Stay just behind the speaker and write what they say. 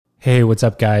Hey, what's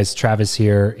up, guys? Travis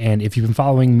here. And if you've been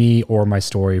following me or my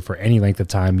story for any length of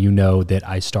time, you know that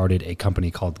I started a company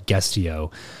called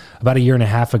Guestio about a year and a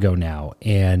half ago now.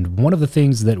 And one of the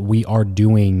things that we are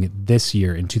doing this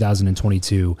year in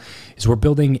 2022 is we're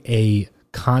building a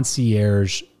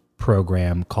concierge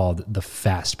program called the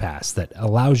Fast Pass that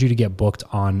allows you to get booked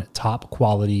on top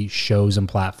quality shows and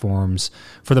platforms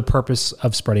for the purpose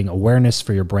of spreading awareness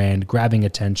for your brand, grabbing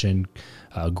attention,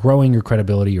 growing your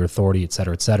credibility, your authority, et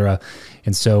cetera, et cetera.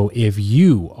 And so if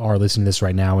you are listening to this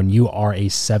right now and you are a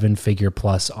 7-figure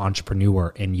plus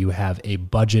entrepreneur and you have a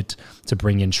budget to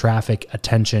bring in traffic,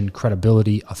 attention,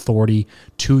 credibility, authority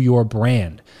to your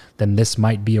brand, then this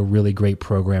might be a really great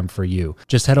program for you.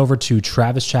 Just head over to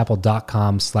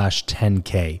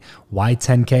travischappell.com/10K. Why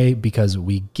 10K? Because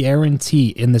we guarantee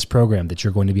in this program that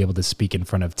you're going to be able to speak in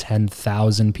front of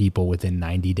 10,000 people within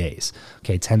 90 days.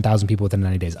 Okay, 10,000 people within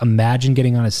 90 days. Imagine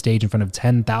getting on a stage in front of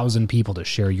 10,000 people to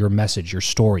share your message, your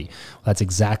story. Well, that's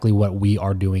exactly what we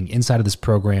are doing inside of this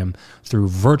program through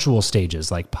virtual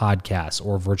stages like podcasts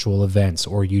or virtual events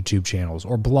or YouTube channels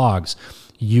or blogs.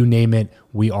 You name it,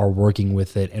 we are working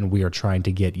with it, and we are trying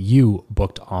to get you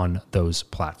booked on those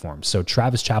platforms. So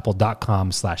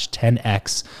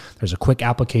travischappell.com/10X. There's a quick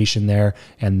application there,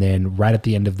 and then right at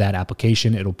the end of that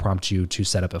application, it'll prompt you to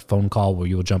set up a phone call where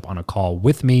you'll jump on a call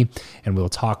with me, and we'll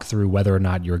talk through whether or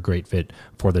not you're a great fit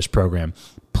for this program.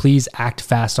 Please act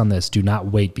fast on this. Do not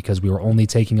wait, because we are only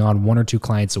taking on 1 or 2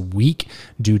 clients a week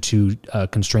due to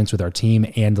constraints with our team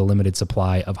and the limited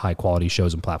supply of high quality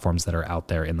shows and platforms that are out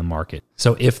there in the market.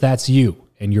 So if that's you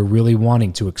and you're really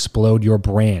wanting to explode your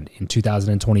brand in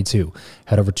 2022,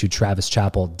 head over to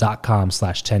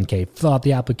travischappell.com/10K, fill out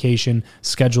the application,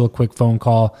 schedule a quick phone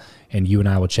call, and you and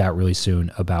I will chat really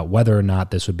soon about whether or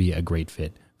not this would be a great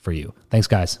fit for you. Thanks,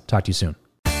 guys. Talk to you soon.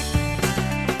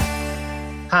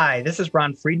 Hi, this is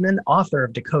Ron Friedman, author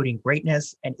of Decoding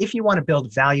Greatness. And if you want to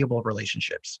build valuable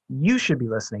relationships, you should be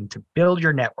listening to Build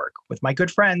Your Network with my good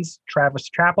friends, Travis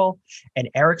Chappell and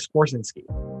Eric Skorzynski.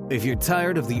 If you're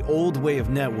tired of the old way of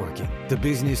networking, the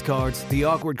business cards, the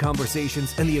awkward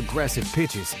conversations, and the aggressive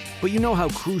pitches, but you know how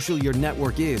crucial your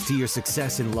network is to your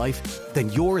success in life, then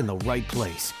you're in the right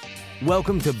place.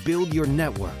 Welcome to Build Your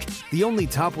Network, the only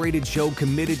top-rated show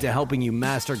committed to helping you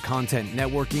master content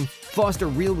networking, foster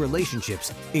real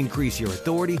relationships, increase your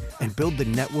authority, and build the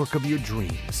network of your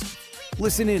dreams.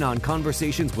 Listen in on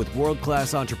conversations with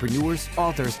world-class entrepreneurs,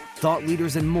 authors, thought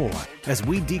leaders, and more as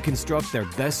we deconstruct their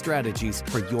best strategies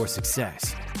for your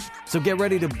success. So get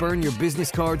ready to burn your business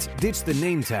cards, ditch the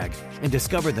name tag, and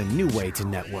discover the new way to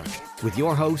network with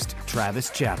your host,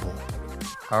 Travis Chappell.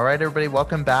 All right, everybody,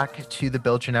 welcome back to the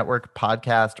Build Your Network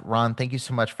podcast. Ron, thank you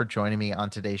so much for joining me on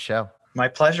today's show. My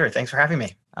pleasure. Thanks for having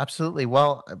me. Absolutely.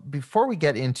 Well, before we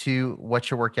get into what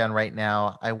you're working on right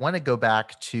now, I want to go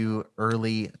back to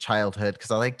early childhood because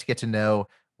I like to get to know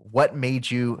what made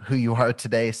you who you are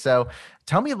today. So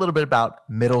tell me a little bit about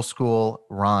middle school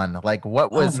Ron. Like,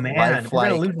 what was life like? We're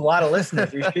going to lose a lot of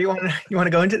listeners. You want to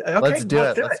go into okay, Let's do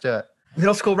it.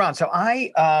 Middle school Ron. So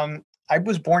I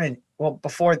was born in,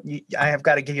 I have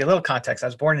got to give you a little context. I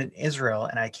was born in Israel,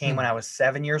 and I came when I was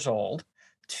 7 years old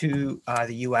to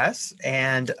the U.S.,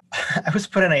 and I was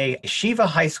put in a Shiva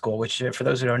high school, which for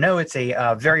those who don't know, it's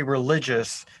a very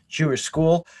religious Jewish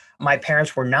school. My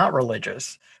parents were not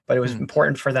religious, but it was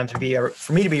important for them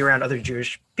for me to be around other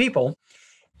Jewish people.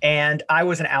 And I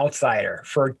was an outsider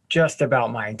for just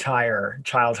about my entire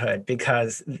childhood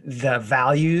because the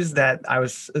values that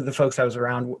the folks I was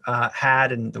around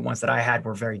had and the ones that I had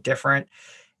were very different.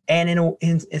 And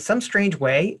in some strange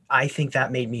way, I think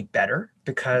that made me better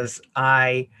because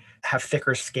I have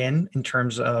thicker skin in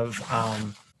terms of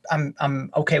I'm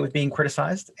okay with being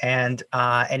criticized and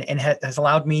has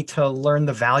allowed me to learn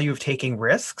the value of taking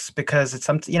risks because it's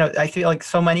I feel like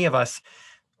so many of us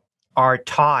are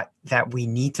taught that we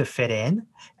need to fit in,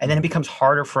 and then it becomes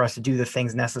harder for us to do the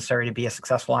things necessary to be a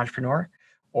successful entrepreneur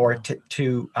or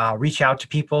to reach out to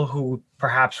people who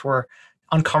perhaps were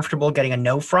uncomfortable getting a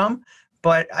no from.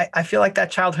 But I feel like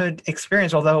that childhood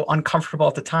experience, although uncomfortable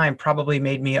at the time, probably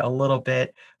made me a little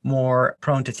bit more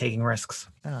prone to taking risks.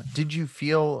 Did you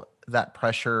feel that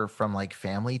pressure from like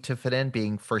family to fit in,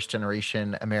 being first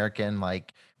generation American?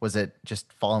 Like, was it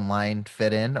just fall in line,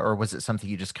 fit in, or was it something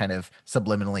you just kind of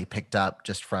subliminally picked up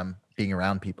just from being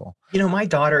around people? My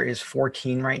daughter is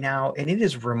 14 right now, and it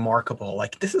is remarkable.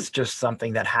 Like, this is just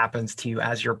something that happens to you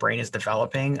as your brain is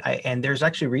developing. And there's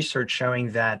actually research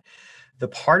showing that the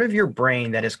part of your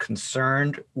brain that is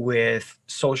concerned with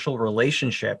social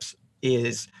relationships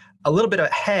is a little bit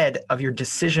ahead of your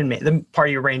decision making, the part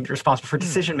of your brain responsible for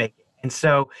decision making. And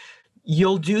so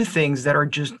you'll do things that are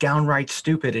just downright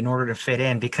stupid in order to fit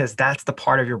in, because that's the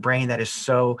part of your brain that is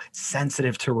so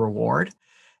sensitive to reward.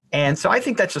 And so I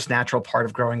think that's just natural part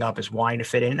of growing up, is wanting to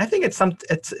fit in. And I think it's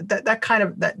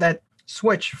that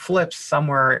switch flips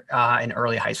somewhere in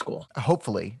early high school.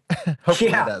 Hopefully, hopefully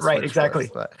Yeah, that right, switch exactly.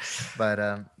 flips.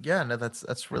 But yeah, no,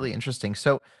 that's really interesting.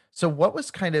 So what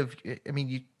was kind of, I mean,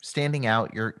 you standing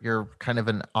out, you're kind of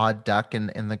an odd duck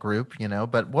in the group,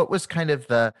 but what was kind of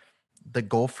the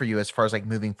goal for you as far as like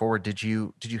moving forward? Did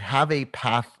you have a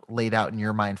path laid out in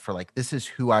your mind for like, this is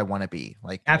who I want to be?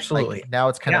 Absolutely. Like now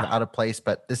it's kind of Yeah. out of place,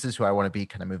 but this is who I want to be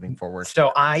kind of moving forward.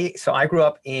 So I grew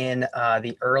up in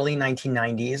the early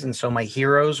 1990s, and so my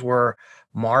heroes were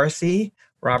Morrissey,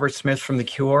 Robert Smith from The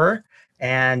Cure,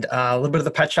 and a little bit of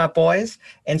the Pet Shop Boys.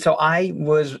 And so I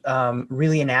was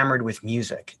really enamored with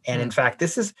music. And in fact,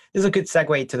 this is a good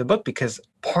segue to the book, because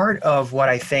part of what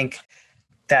I think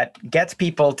that gets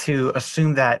people to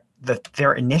assume that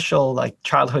their initial like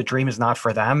childhood dream is not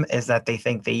for them is that they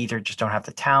think they either just don't have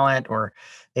the talent, or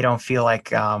they don't feel like,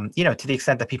 to the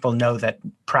extent that people know that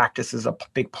practice is a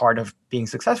big part of being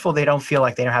successful, they don't feel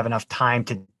like they don't have enough time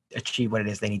to achieve what it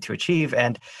is they need to achieve.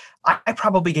 And I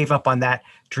probably gave up on that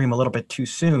dream a little bit too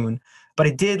soon, but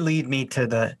it did lead me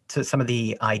to some of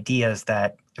the ideas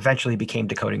that eventually became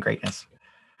Decoding Greatness.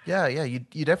 Yeah, you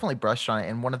definitely brushed on it.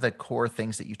 And one of the core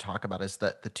things that you talk about is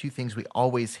that the two things we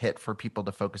always hit for people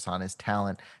to focus on is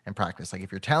talent and practice. Like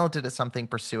if you're talented at something,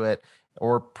 pursue it,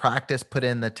 or practice, put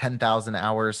in the 10,000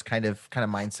 hours kind of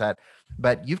mindset.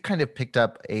 But you've kind of picked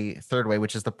up a third way,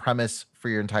 which is the premise for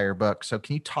your entire book. So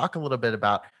can you talk a little bit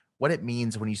about what it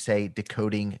means when you say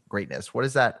decoding greatness? What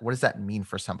does that mean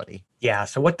for somebody? Yeah.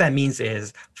 So what that means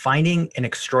is finding an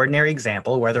extraordinary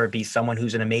example, whether it be someone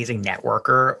who's an amazing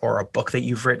networker, or a book that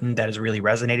you've written that has really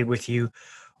resonated with you,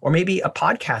 or maybe a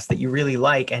podcast that you really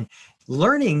like, and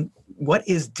learning what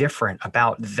is different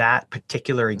about that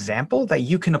particular example that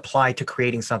you can apply to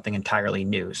creating something entirely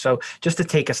new. So just to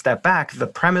take a step back, the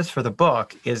premise for the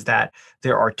book is that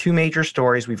there are two major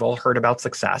stories we've all heard about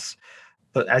success.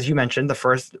 But as you mentioned, the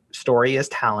first story is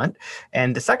talent,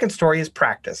 and the second story is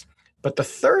practice. But the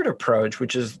third approach,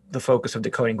 which is the focus of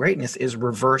Decoding Greatness, is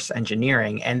reverse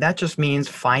engineering. And that just means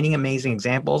finding amazing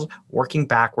examples, working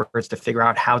backwards to figure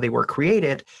out how they were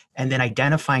created, and then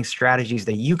identifying strategies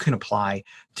that you can apply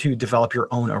to develop your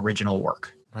own original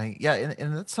work. Right. Yeah.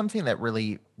 And that's something that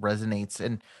really resonates.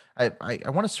 And I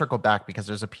want to circle back because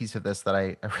there's a piece of this that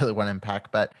I really want to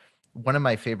unpack. But one of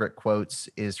my favorite quotes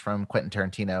is from Quentin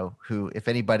Tarantino, who, if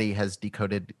anybody has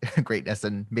decoded greatness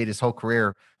and made his whole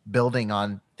career building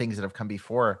on things that have come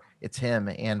before, it's him.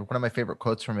 And one of my favorite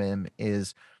quotes from him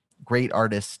is, "Great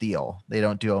artists steal, they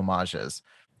don't do homages."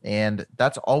 And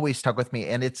that's always stuck with me.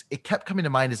 And it kept coming to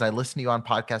mind as I listened to you on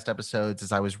podcast episodes,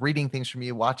 as I was reading things from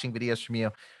you, watching videos from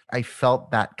you. I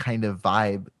felt that kind of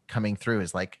vibe coming through,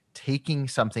 is like taking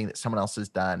something that someone else has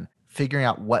done, figuring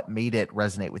out what made it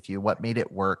resonate with you, what made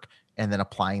it work, and then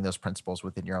applying those principles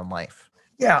within your own life.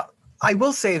 Yeah. I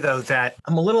will say, though, that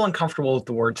I'm a little uncomfortable with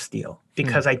the word steal,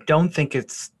 because I don't think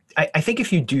I think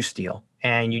if you do steal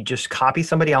and you just copy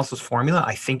somebody else's formula,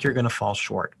 I think you're going to fall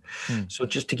short. So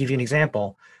just to give you an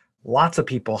example, lots of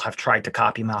people have tried to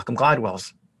copy Malcolm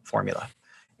Gladwell's formula,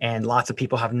 and lots of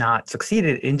people have not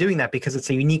succeeded in doing that, because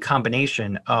it's a unique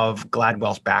combination of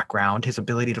Gladwell's background, his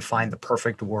ability to find the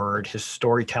perfect word, his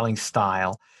storytelling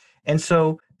style. And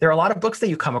so there are a lot of books that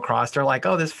you come across, they're like,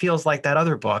 oh, this feels like that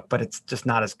other book, but it's just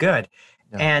not as good.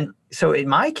 Yeah. And so in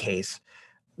my case,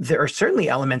 there are certainly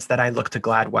elements that I look to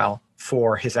Gladwell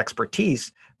for his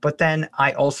expertise, but then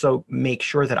I also make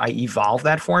sure that I evolve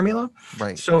that formula.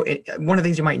 Right. So one of the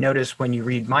things you might notice when you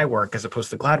read my work as opposed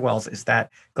to Gladwell's is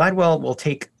that Gladwell will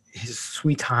take his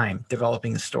sweet time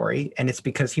developing the story, and it's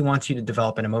because he wants you to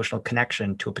develop an emotional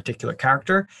connection to a particular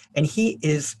character, and he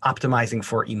is optimizing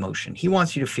for emotion. He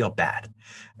wants you to feel bad.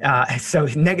 So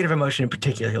negative emotion in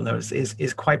particular, you'll notice,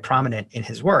 is quite prominent in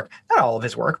his work. Not all of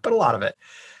his work, but a lot of it.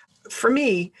 For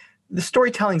me, the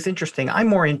storytelling is interesting. I'm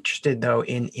more interested, though,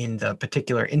 in the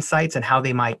particular insights and how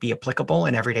they might be applicable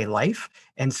in everyday life.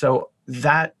 And so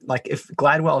that, like, if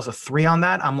Gladwell is a 3 on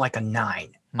that, I'm like a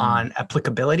 9 on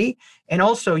applicability. And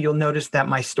also you'll notice that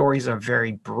my stories are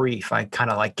very brief. I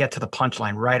kind of like get to the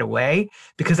punchline right away,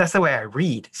 because that's the way I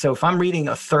read. So if I'm reading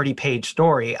a 30-page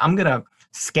story, I'm going to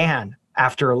scan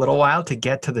after a little while to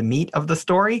get to the meat of the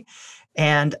story.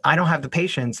 And I don't have the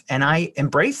patience, and I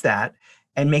embrace that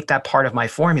and make that part of my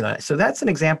formula. So that's an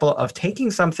example of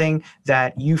taking something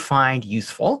that you find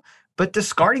useful, but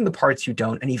discarding the parts you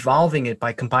don't and evolving it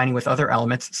by combining with other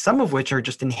elements, some of which are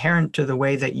just inherent to the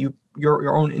way that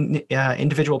your own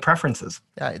individual preferences.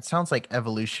 Yeah, it sounds like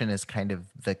evolution is kind of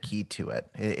the key to it.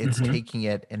 It's taking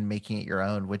it and making it your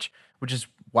own, which is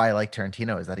why I like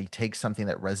Tarantino, is that he takes something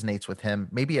that resonates with him,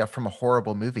 maybe from a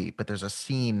horrible movie, but there's a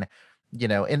scene,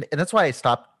 and that's why I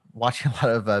stopped watching a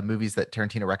lot of movies that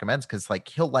Tarantino recommends, because like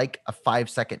he'll like a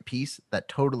 5-second piece that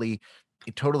totally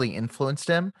influenced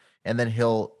him, and then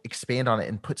he'll expand on it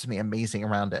and put something amazing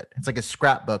around it. It's like a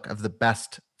scrapbook of the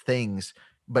best things,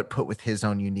 but put with his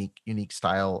own unique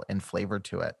style and flavor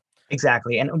to it.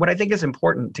 Exactly. And what I think is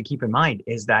important to keep in mind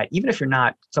is that even if you're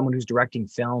not someone who's directing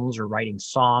films or writing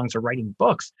songs or writing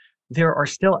books, there are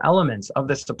still elements of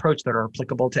this approach that are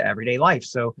applicable to everyday life.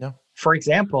 So, for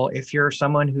example, if you're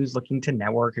someone who's looking to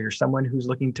network, or you're someone who's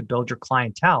looking to build your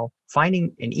clientele,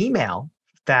 finding an email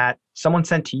that someone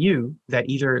sent to you that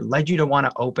either led you to want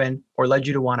to open or led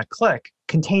you to want to click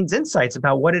contains insights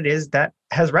about what it is that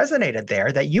has resonated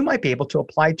there that you might be able to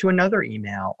apply to another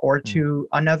email or to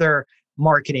another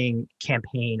marketing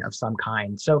campaign of some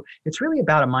kind. So it's really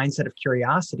about a mindset of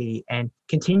curiosity and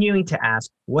continuing to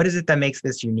ask, what is it that makes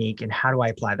this unique and how do I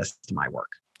apply this to my work?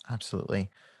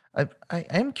 Absolutely. I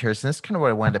am curious, and this is kind of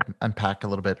what I wanted to unpack a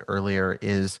little bit earlier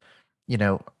is,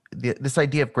 this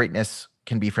idea of greatness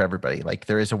can be for everybody. Like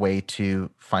there is a way to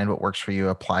find what works for you,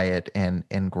 apply it, and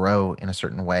grow in a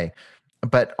certain way.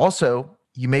 But also,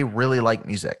 you may really like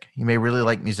music. You may really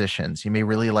like musicians. You may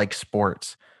really like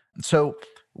sports. So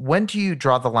when do you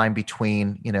draw the line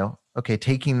between,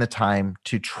 taking the time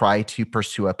to try to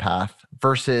pursue a path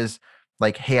versus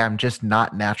like, hey, I'm just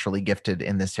not naturally gifted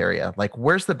in this area? Like,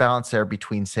 where's the balance there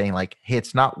between saying like, hey,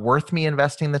 it's not worth me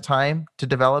investing the time to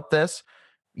develop this,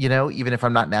 even if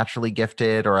I'm not naturally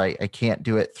gifted, or I can't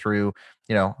do it through,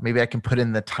 maybe I can put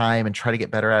in the time and try to get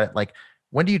better at it. Like,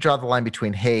 when do you draw the line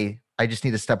between, hey, I just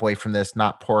need to step away from this,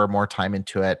 not pour more time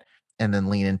into it, and then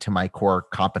lean into my core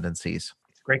competencies?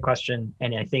 Great question.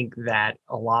 And I think that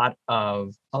a lot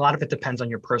of it depends on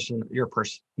your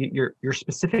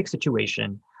specific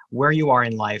situation, where you are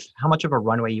in life, how much of a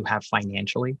runway you have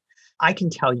financially. I can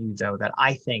tell you though, that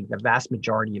I think the vast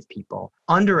majority of people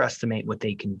underestimate what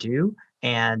they can do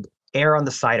and err on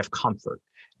the side of comfort.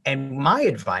 And my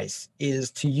advice is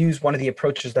to use one of the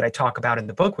approaches that I talk about in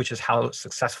the book, which is how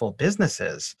successful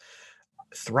businesses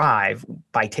thrive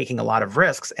by taking a lot of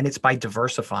risks, and it's by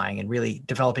diversifying and really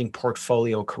developing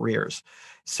portfolio careers.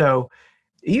 So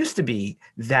it used to be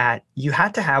that you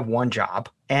had to have one job,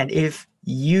 and if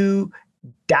you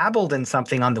dabbled in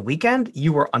something on the weekend,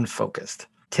 you were unfocused.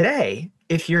 Today,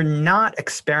 if you're not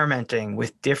experimenting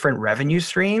with different revenue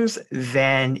streams,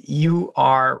 then you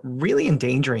are really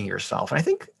endangering yourself. And I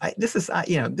think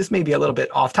this may be a little bit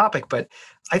off topic, but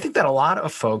I think that a lot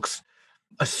of folks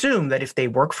assume that if they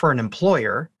work for an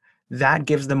employer, that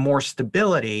gives them more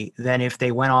stability than if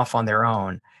they went off on their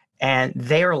own. And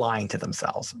they're lying to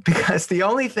themselves, because the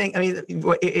only thing,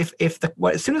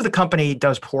 as soon as the company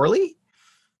does poorly,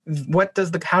 how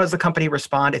does the company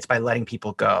respond? It's by letting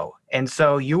people go. And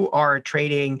so you are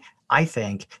trading, I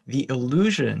think, the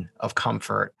illusion of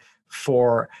comfort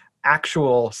for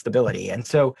actual stability. And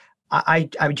so I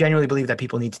genuinely believe that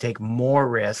people need to take more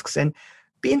risks and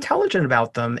be intelligent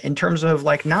about them in terms of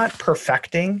like not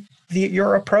perfecting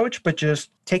your approach, but just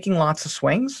taking lots of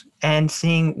swings and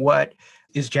seeing what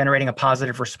is generating a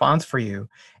positive response for you.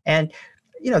 And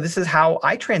this is how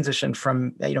I transitioned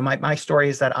from, my story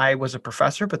is that I was a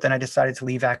professor, but then I decided to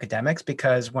leave academics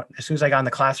because as soon as I got in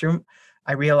the classroom,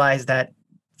 I realized that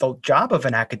the job of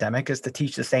an academic is to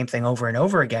teach the same thing over and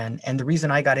over again. And the reason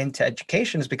I got into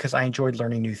education is because I enjoyed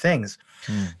learning new things.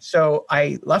 So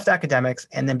I left academics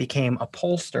and then became a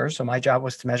pollster. So my job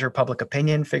was to measure public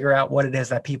opinion, figure out what it is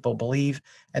that people believe,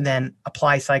 and then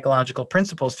apply psychological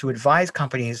principles to advise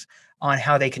companies on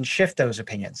how they can shift those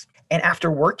opinions. And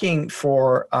after working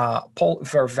for a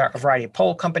variety of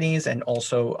poll companies and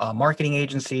also marketing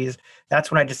agencies,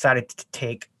 that's when I decided to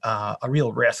take a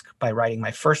real risk by writing my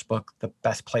first book, The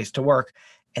Best Place to Work.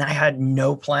 And I had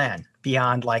no plan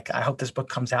beyond I hope this book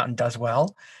comes out and does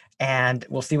well, and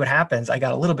we'll see what happens. I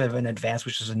got a little bit of an advance,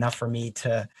 which was enough for me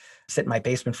to sit in my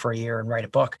basement for a year and write a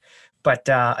book. But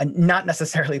not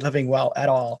necessarily living well at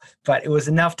all. But it was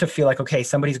enough to feel like, okay,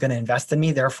 somebody's going to invest in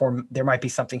me. Therefore, there might be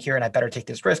something here and I better take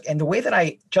this risk. And the way that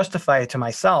I justified it to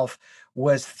myself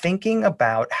was thinking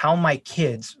about how my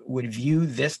kids would view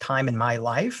this time in my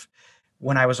life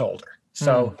when I was older.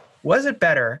 So was it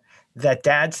better that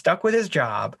dad stuck with his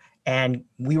job and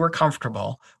we were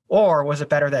comfortable? Or was it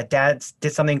better that dad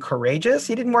did something courageous?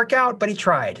 He didn't work out, but he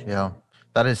tried. Yeah.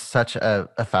 That is such a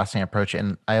fascinating approach.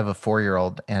 And I have a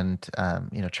 4-year-old, and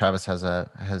Travis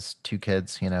has 2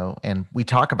 kids, and we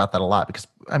talk about that a lot because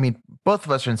both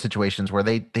of us are in situations where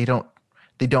they don't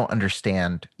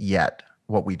understand yet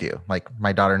what we do. Like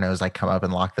my daughter knows I come up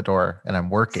and lock the door and I'm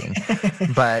working,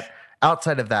 but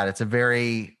outside of that, it's a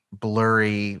very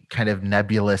blurry kind of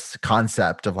nebulous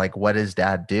concept of like, what does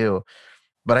dad do?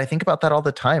 But I think about that all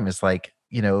the time is like,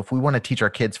 if we want to teach our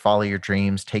kids, follow your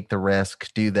dreams, take the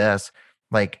risk, do this,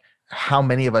 like how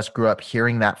many of us grew up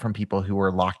hearing that from people who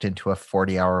were locked into a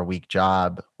 40-hour-a-week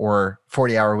job or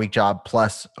 40-hour-a-week job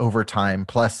plus overtime,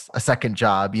 plus a second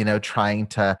job, trying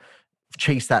to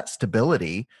chase that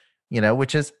stability,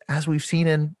 which is, as we've seen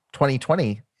in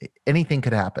 2020, anything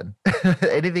could happen.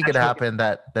 Anything could happen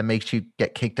that makes you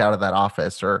get kicked out of that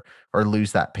office or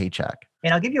lose that paycheck.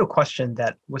 And I'll give you a question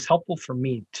that was helpful for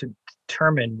me to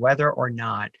determine whether or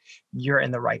not you're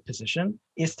in the right position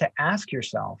is to ask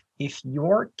yourself, if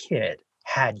your kid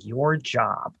had your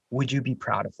job, would you be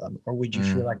proud of them? Or would you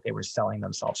feel like they were selling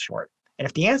themselves short? And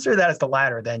if the answer to that is the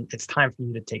latter, then it's time for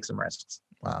you to take some risks.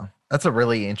 Wow. That's a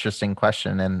really interesting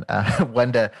question. And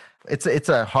it's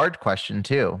a hard question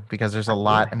too, because there's a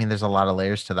lot, there's a lot of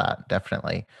layers to that,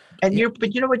 definitely. And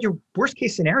but you know what, your worst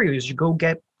case scenario is you go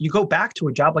back to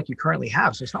a job like you currently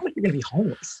have. So it's not like you're going to be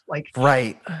homeless. Like,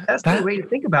 right. That's the way to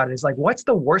think about it, is like, what's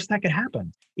the worst that could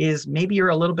happen is maybe you're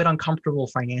a little bit uncomfortable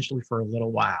financially for a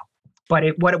little while. But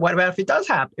what about if it does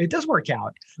happen? It does work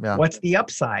out. Yeah. What's the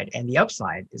upside? And the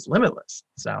upside is limitless.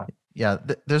 So yeah,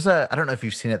 I don't know if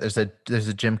you've seen it. There's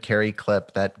a Jim Carrey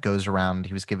clip that goes around.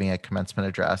 He was giving a commencement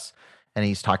address and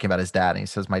he's talking about his dad. And he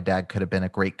says, my dad could have been a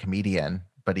great comedian,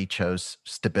 but he chose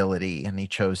stability and he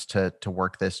chose to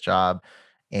work this job.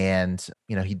 And,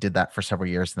 he did that for several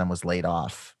years and then was laid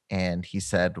off. And he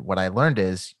said, what I learned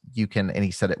is and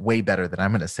he said it way better than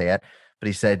I'm going to say it, but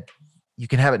he said, you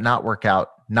can have it not work out,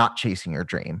 not chasing your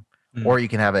dream. Or you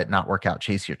can have it not work out,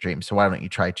 chase your dream. So why don't you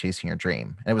try chasing your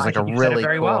dream? And it was like a really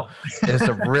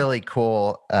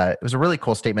cool, it was a really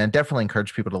cool statement. And definitely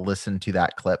encourage people to listen to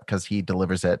that clip because he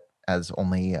delivers it as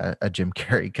only a Jim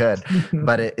Carrey could.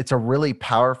 But it's a really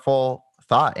powerful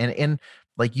thought. And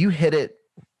like you hit it,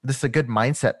 this is a good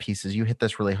mindset piece, is you hit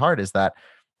this really hard, is that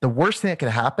the worst thing that could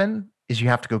happen is you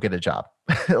have to go get a job.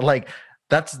 Like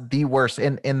that's the worst.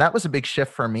 And that was a big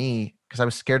shift for me because I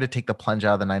was scared to take the plunge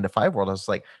out of the 9-to-5 world. I was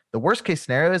like, the worst case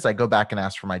scenario is I go back and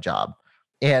ask for my job.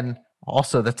 And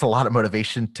also that's a lot of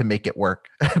motivation to make it work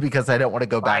because I don't want to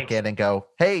go back in and go,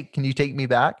 hey, can you take me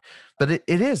back? But it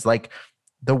is like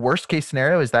the worst case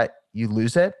scenario is that you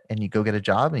lose it and you go get a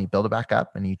job and you build it back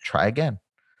up and you try again.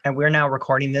 And we're now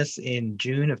recording this in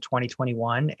June of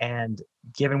 2021. And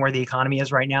given where the economy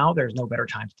is right now, there's no better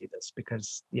time to do this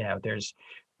because,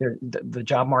 the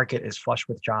job market is flush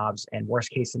with jobs, and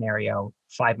worst case scenario,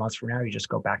 5 months from now, you just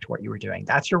go back to what you were doing.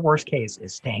 That's your worst case,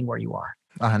 is staying where you are.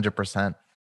 100%.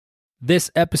 This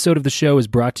episode of the show is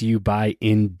brought to you by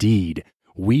Indeed.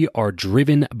 We are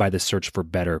driven by the search for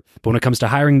better. But when it comes to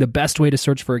hiring, the best way to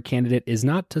search for a candidate is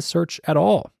not to search at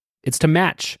all. It's to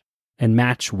match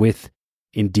with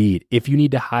Indeed. If you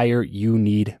need to hire, you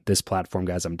need this platform,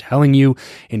 guys. I'm telling you,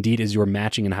 Indeed is your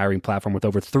matching and hiring platform with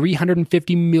over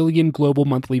 350 million global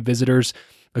monthly visitors,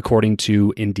 according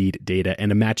to Indeed data,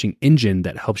 and a matching engine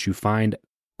that helps you find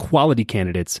quality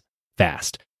candidates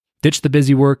fast. Ditch the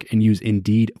busy work and use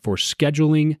Indeed for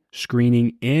scheduling,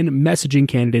 screening, and messaging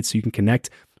candidates so you can connect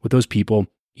with those people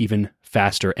even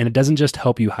faster. And it doesn't just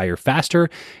help you hire faster.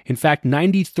 In fact,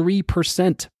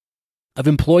 93% of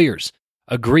employers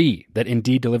agree that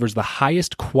Indeed delivers the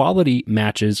highest quality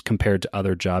matches compared to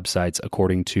other job sites,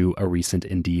 according to a recent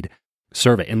Indeed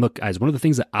survey. And look, guys, one of the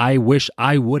things that I wish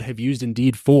I would have used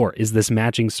Indeed for is this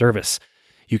matching service.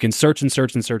 You can search and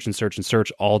search and search and search and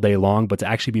search all day long, but to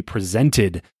actually be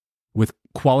presented with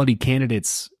quality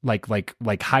candidates, like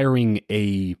hiring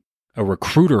a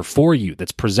recruiter for you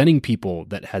that's presenting people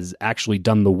that has actually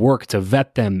done the work to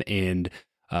vet them and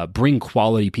bring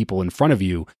quality people in front of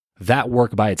you, that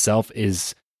work by itself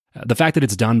is the fact that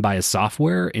it's done by a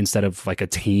software instead of like a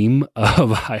team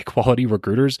of high quality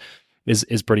recruiters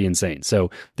is pretty insane. So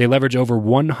they leverage over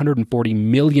 140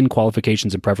 million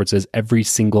qualifications and preferences every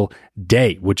single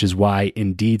day, which is why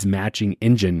Indeed's matching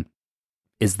engine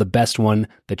is the best one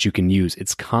that you can use.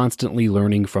 It's constantly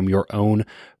learning from your own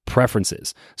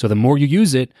preferences. So the more you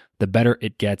use it, the better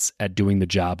it gets at doing the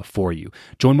job for you.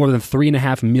 Join more than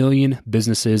 3.5 million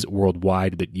businesses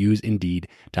worldwide that use Indeed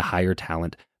to hire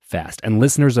talent fast. And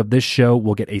listeners of this show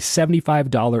will get a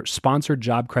 $75 sponsored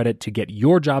job credit to get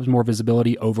your jobs more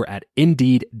visibility over at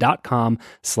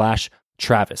Indeed.com/Charles.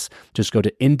 Travis. Just go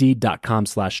to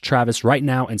Indeed.com/Travis right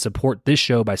now and support this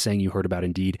show by saying you heard about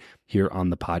Indeed here on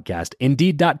the podcast.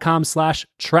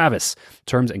 Indeed.com/Travis.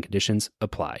 Terms and conditions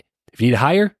apply. If you need to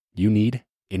hire, you need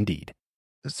Indeed.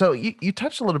 So you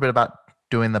touched a little bit about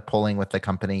doing the polling with the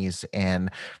companies.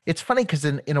 And it's funny because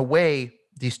in a way,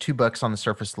 these two books on the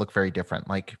surface look very different.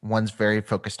 Like one's very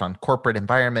focused on corporate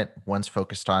environment, one's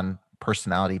focused on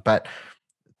personality. But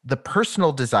the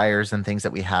personal desires and things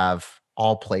that we have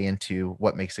all play into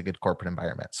what makes a good corporate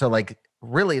environment. So like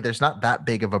really there's not that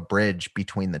big of a bridge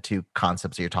between the two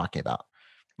concepts that you're talking about.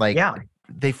 Like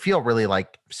they feel really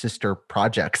like sister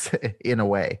projects in a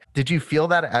way. Did you feel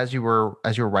that as you were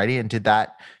writing, and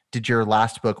did your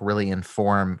last book really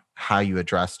inform how you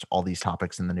addressed all these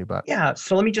topics in the new book? Yeah.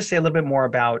 So let me just say a little bit more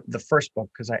about the first book,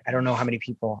 because I don't know how many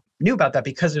people knew about that,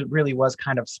 because it really was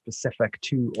kind of specific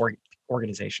to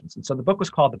organizations. And so the book was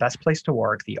called The Best Place to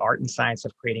Work, The Art and Science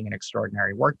of Creating an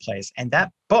Extraordinary Workplace. And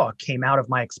that book came out of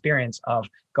my experience of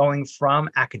going from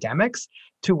academics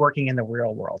to working in the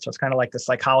real world. So it's kind of like the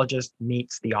psychologist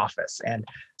meets the office. And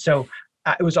so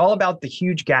it was all about the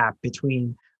huge gap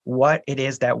between what it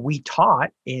is that we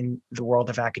taught in the world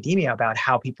of academia about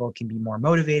how people can be more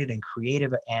motivated and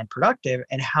creative and productive,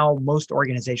 and how most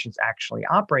organizations actually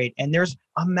operate. And there's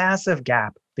a massive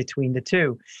gap between the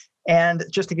two. And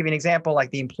just to give you an example,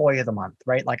 like the employee of the month,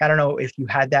 right? Like, I don't know if you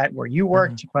had that where you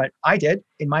worked, but I did.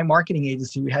 In my marketing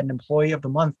agency, we had an employee of the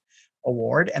month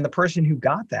award. And the person who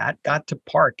got that got to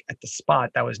park at the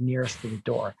spot that was nearest to the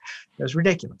door. It was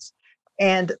ridiculous.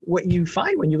 And what you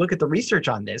find when you look at the research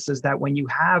on this is that when you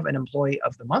have an Employee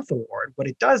of the Month award, what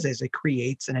it does is it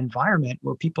creates an environment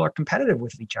where people are competitive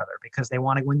with each other because they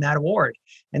want to win that award.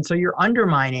 And so you're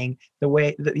undermining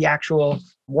the actual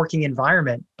working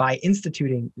environment by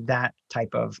instituting that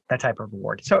type of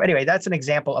award. So anyway, that's an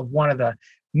example of one of the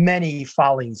many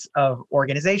follies of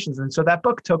organizations. And so that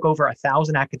book took over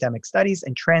 1,000 academic studies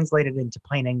and translated into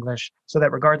plain English so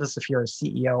that regardless if you're a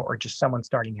CEO or just someone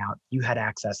starting out, you had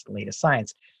access to the latest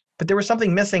science. But there was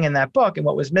something missing in that book. And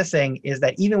what was missing is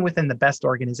that even within the best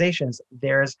organizations,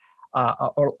 there's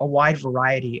a wide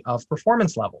variety of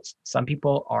performance levels. Some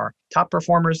people are top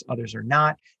performers, others are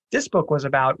not. This book was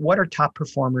about what are top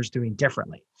performers doing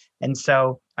differently. And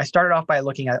so I started off by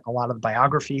looking at a lot of the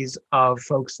biographies of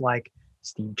folks like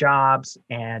Steve Jobs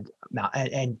and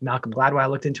Malcolm Gladwell. I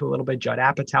looked into a little bit, Judd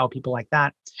Apatow, people like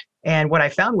that. And what I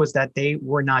found was that they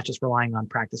were not just relying on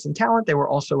practice and talent, they were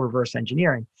also reverse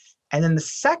engineering. And then the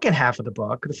second half of the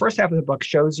book, the first half of the book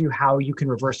shows you how you can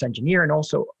reverse engineer, and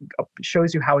also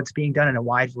shows you how it's being done in a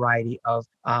wide variety of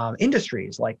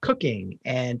industries like cooking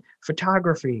and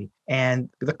photography and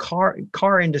the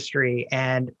car industry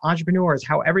and entrepreneurs,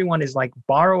 how everyone is like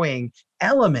borrowing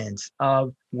elements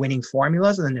of winning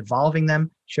formulas and then evolving them,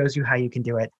 shows you how you can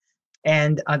do it.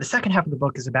 And the second half of the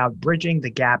book is about bridging the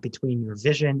gap between your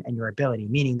vision and your ability,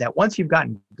 meaning that once you've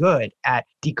gotten good at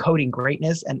decoding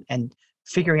greatness and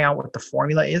figuring out what the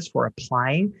formula is for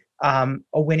applying a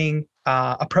winning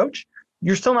approach,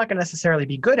 you're still not going to necessarily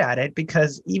be good at it,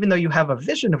 because even though you have a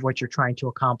vision of what you're trying to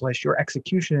accomplish, your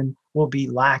execution will be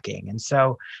lacking. And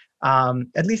so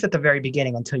at least at the very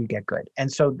beginning, until you get good.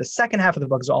 And so the second half of the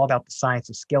book is all about the science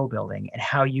of skill building and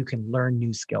how you can learn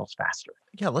new skills faster.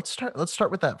 Yeah, let's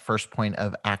start with that first point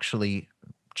of actually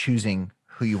choosing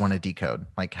who you want to decode.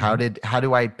 Like how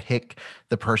do I pick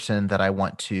the person that I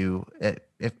want to,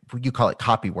 if you call it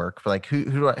copy work, like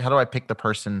how do I pick the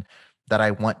person that I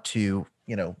want to,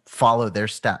 follow their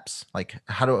steps? Like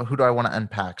who do I want to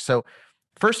unpack? So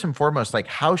first and foremost, like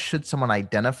how should someone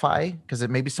identify? Because it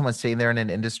may be someone sitting there in an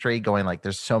industry going like,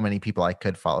 there's so many people I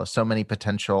could follow, so many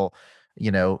potential,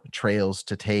 trails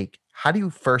to take. How do you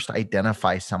first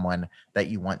identify someone that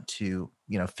you want to,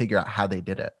 figure out how they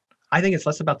did it? I think it's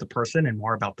less about the person and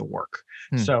more about the work.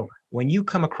 So when you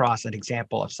come across an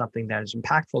example of something that is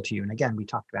impactful to you, and again, we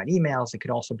talked about emails, it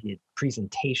could also be a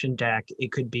presentation deck,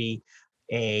 it could be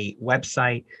a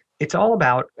website. It's all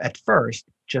about, at first,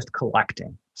 just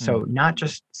collecting. So not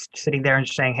just sitting there and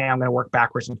saying, hey, I'm going to work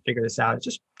backwards and figure this out.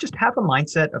 It's just have a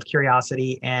mindset of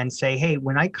curiosity and say, hey,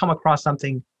 when I come across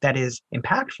something that is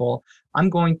impactful, I'm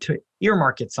going to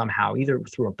earmark it somehow, either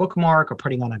through a bookmark or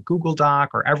putting on a Google Doc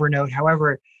or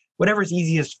Evernote, whatever's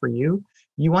easiest for you.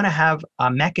 You want to have a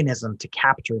mechanism to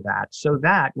capture that, so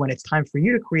that when it's time for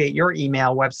you to create your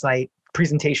email, website,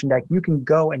 presentation deck, you can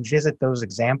go and visit those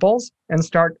examples and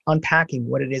start unpacking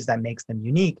what it is that makes them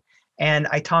unique. And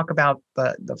I talk about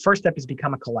the first step is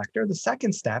become a collector. The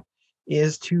second step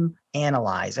is to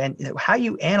analyze. And how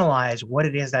you analyze what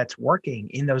it is that's working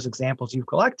in those examples you've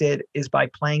collected is by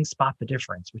playing Spot the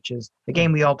Difference, which is the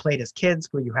game we all played as kids,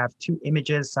 where you have two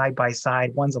images side by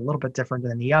side. One's a little bit different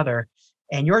than the other.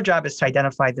 And your job is to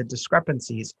identify the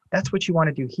discrepancies. That's what you want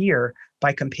to do here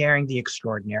by comparing the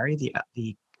extraordinary,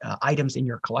 the items in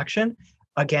your collection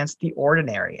against the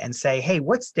ordinary, and say, hey,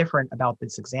 what's different about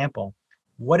this example?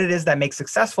 What it is that makes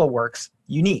successful works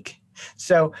unique.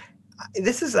 So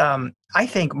this is, I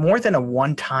think, more than a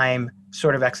one-time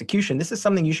sort of execution. This is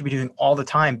something you should be doing all the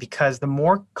time, because the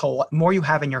more you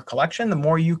have in your collection, the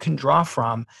more you can draw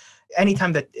from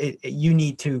anytime that you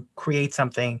need to create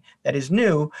something that is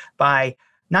new, by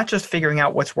not just figuring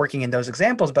out what's working in those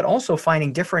examples, but also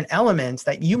finding different elements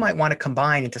that you might want to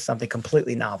combine into something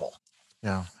completely novel.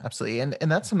 Yeah, absolutely.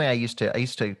 And that's something I used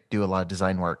to do a lot of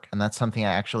design work. And that's something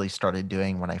I actually started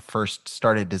doing when I first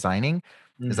started designing,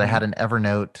 is I had an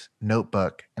Evernote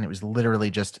notebook, and it was literally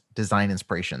just design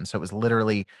inspiration. So it was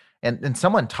literally, and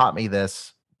someone taught me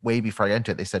this way before I got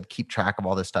into it. They said, keep track of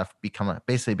all this stuff,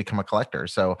 basically become a collector.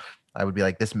 So I would be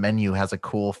like, this menu has a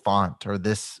cool font, or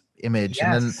this image. Yes.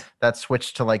 And then that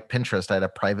switched to like Pinterest. I had a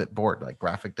private board, like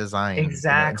graphic design,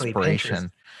 Exactly. inspiration.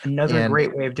 Pinterest. Another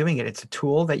great way of doing it. It's a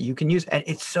tool that you can use, and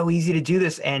it's so easy to do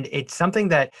this. And it's something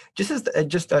that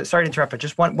sorry to interrupt, but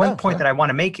just one point that I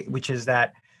want to make, which is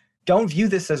that don't view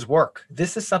this as work.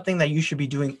 This is something that you should be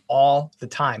doing all the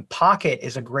time. Pocket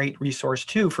is a great resource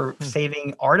too for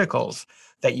saving articles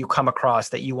that you come across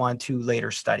that you want to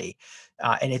later study.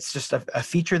 And it's just a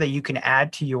feature that you can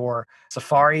add to your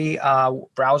Safari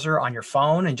browser on your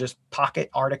phone, and just pocket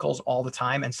articles all the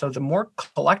time. And so the more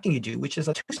collecting you do, which is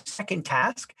a 2-second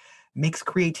task, makes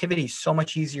creativity so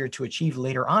much easier to achieve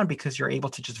later on, because you're able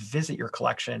to just visit your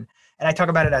collection. And I talk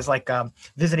about it as like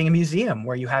visiting a museum,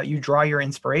 where you draw your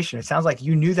inspiration. It sounds like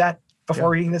you knew that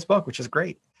before reading this book, which is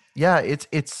great. Yeah,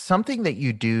 it's something that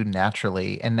you do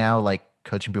naturally. And now, like,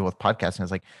 coaching people with podcasting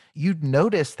is like, you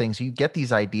notice things, you get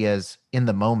these ideas in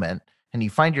the moment, and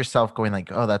you find yourself going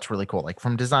like, oh, that's really cool. Like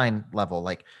from design level,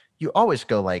 like you always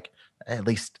go like, at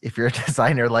least if you're a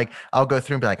designer, like I'll go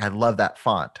through and be like, I love that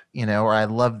font, or I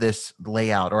love this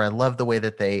layout, or I love the way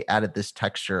that they added this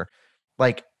texture.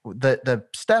 Like the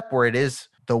step where it is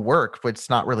the work, but it's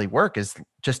not really work, is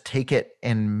just take it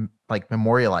and like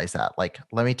memorialize that. Like,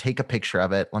 let me take a picture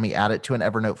of it. Let me add it to an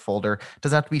Evernote folder. It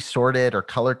doesn't have to be sorted or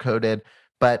color coded.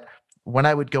 But when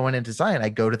I would go in and design, I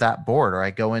go to that board, or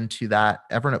I go into that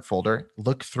Evernote folder,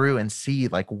 look through and see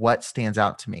like what stands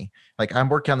out to me. Like, I'm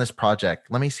working on this project.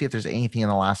 Let me see if there's anything in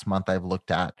the last month I've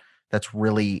looked at that's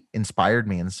really inspired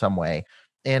me in some way.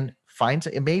 And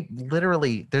it may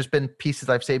literally, there's been pieces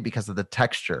I've saved because of the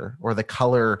texture or the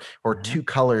color, or two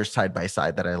colors side by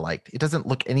side that I liked. It doesn't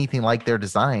look anything like their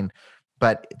design,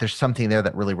 but there's something there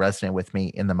that really resonated with me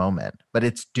in the moment. But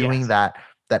it's doing that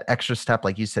extra step,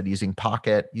 like you said, using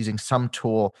Pocket, using some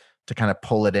tool to kind of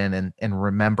pull it in and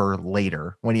remember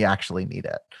later when you actually need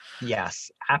it. Yes,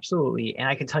 absolutely. And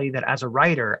I can tell you that as a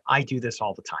writer, I do this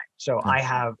all the time. So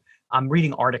I'm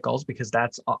reading articles, because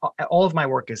that's all of my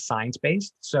work is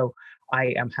science-based. So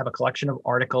I have a collection of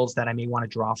articles that I may want to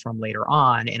draw from later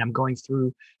on, and I'm going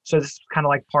through. So this is kind of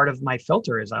like part of my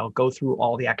filter, is I'll go through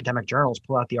all the academic journals,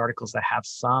 pull out the articles that have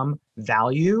some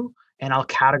value, and I'll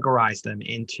categorize them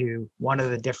into one of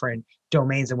the different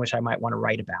domains in which I might want to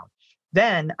write about.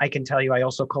 Then I can tell you, I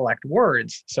also collect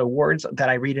words. So words that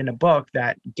I read in a book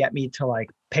that get me to like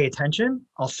pay attention,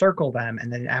 I'll circle them.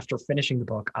 And then after finishing the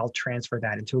book, I'll transfer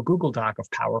that into a Google Doc of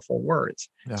powerful words.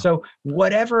 Yeah. So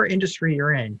whatever industry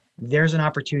you're in, there's an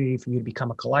opportunity for you to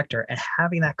become a collector, and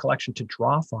having that collection to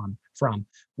draw from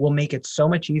will make it so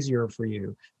much easier for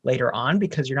you later on,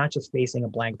 because you're not just facing a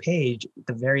blank page. At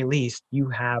the very least, you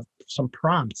have some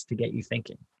prompts to get you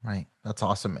thinking. Right. That's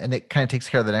awesome. And it kind of takes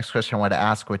care of the next question I wanted to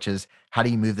ask, which is, how do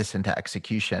you move this into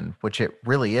execution? Which it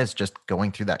really is just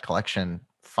going through that collection,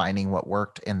 finding what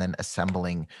worked, and then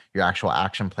assembling your actual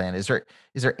action plan. Is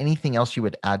there anything else you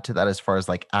would add to that as far as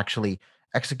like actually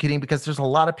executing? Because there's a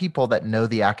lot of people that know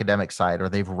the academic side, or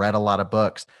they've read a lot of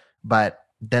books, but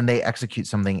then they execute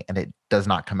something and it does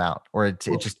not come out, or it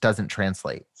just doesn't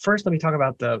translate. First, let me talk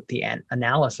about the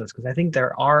analysis, because I think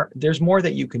there's more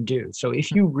that you can do. So if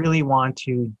you really want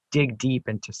to dig deep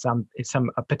into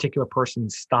a particular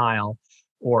person's style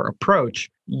or approach,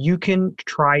 you can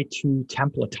try to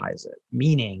templatize it,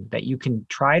 meaning that you can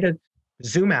try to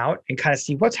zoom out and kind of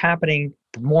see what's happening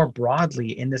more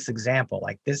broadly in this example.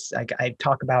 Like this, I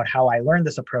talk about how I learned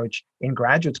this approach in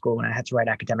graduate school when I had to write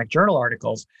academic journal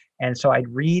articles. And so I'd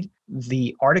read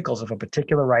the articles of a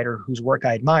particular writer whose work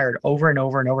I admired over and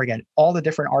over and over again, all the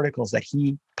different articles that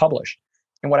he published.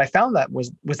 And what I found that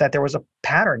was that there was a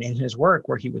pattern in his work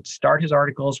where he would start his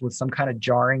articles with some kind of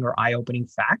jarring or eye-opening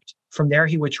fact. From there,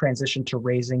 he would transition to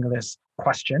raising this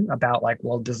question about like,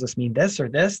 well, does this mean this or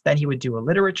this? Then he would do a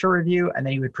literature review, and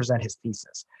then he would present his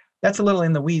thesis. That's a little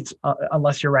in the weeds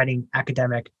unless you're writing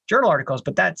academic journal articles,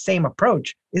 but that same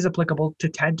approach is applicable to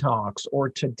TED Talks or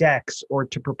to decks or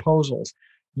to proposals.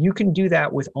 You can do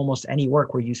that with almost any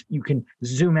work where you can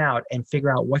zoom out and figure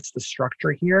out what's the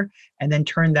structure here and then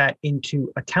turn that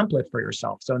into a template for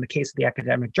yourself. So in the case of the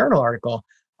academic journal article,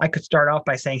 I could start off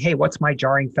by saying, hey, what's my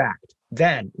jarring fact?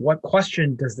 Then what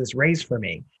question does this raise for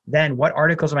me? Then what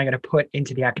articles am I going to put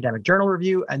into the academic journal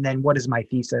review? And then what is my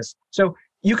thesis? So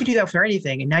you can do that for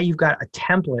anything. And now you've got a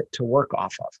template to work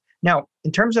off of. Now,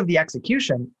 in terms of the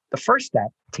execution, the first step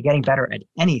to getting better at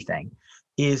anything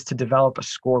is to develop a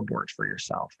scoreboard for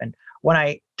yourself. And when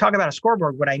I talk about a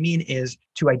scoreboard, what I mean is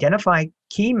to identify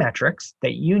key metrics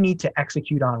that you need to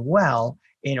execute on well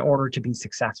in order to be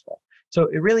successful. So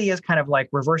it really is kind of like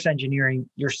reverse engineering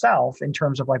yourself in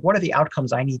terms of like, what are the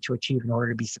outcomes I need to achieve in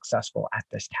order to be successful at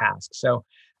this task? So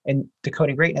in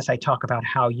Decoding Greatness, I talk about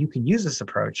how you can use this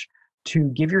approach to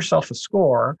give yourself a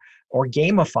score or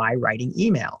gamify writing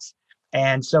emails.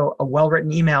 And so a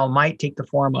well-written email might take the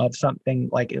form of something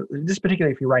like this,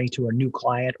 particularly if you're writing to a new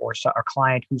client or a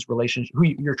client who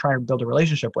you're trying to build a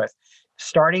relationship with.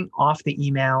 Starting off the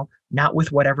email, not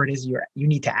with whatever it is you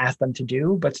need to ask them to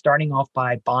do, but starting off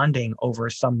by bonding over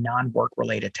some non-work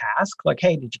related task. Like,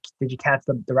 hey, did you catch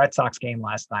the Red Sox game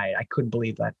last night? I couldn't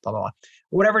believe that, blah, blah, blah.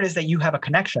 Whatever it is that you have a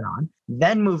connection on,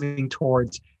 then moving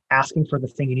towards asking for the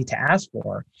thing you need to ask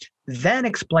for, then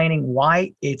explaining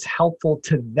why it's helpful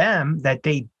to them that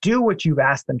they do what you've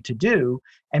asked them to do.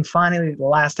 And finally, the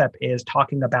last step is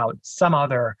talking about some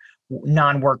other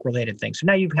non-work related things. So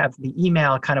now you have the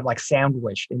email kind of like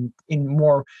sandwiched in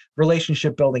more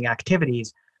relationship building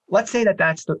activities. Let's say that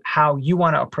that's how you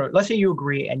want to approach. Let's say you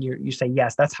agree and you say,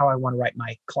 yes, that's how I want to write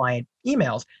my client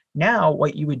emails. Now,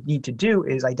 what you would need to do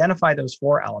is identify those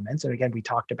 4 elements. And again, we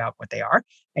talked about what they are,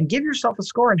 and give yourself a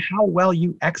score on how well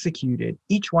you executed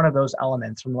each one of those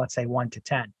elements from, let's say, 1 to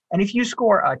 10. And if you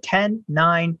score a 10,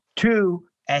 9, 2,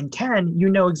 and 10, you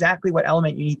know exactly what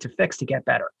element you need to fix to get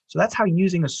better. So that's how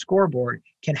using a scoreboard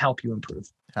can help you improve.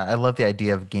 I love the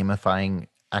idea of gamifying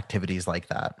activities like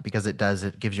that because it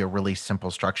gives you a really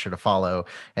simple structure to follow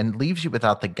and leaves you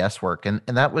without the guesswork. And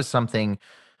that was something,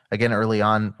 again, early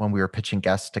on when we were pitching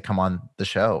guests to come on the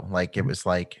show,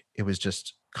 it was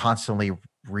just constantly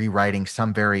rewriting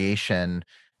some variation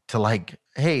to like,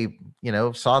 hey,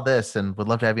 saw this and would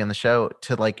love to have you on the show,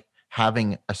 to like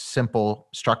having a simple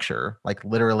structure, like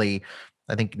literally.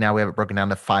 I think now we have it broken down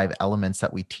to 5 elements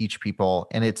that we teach people,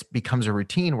 and it becomes a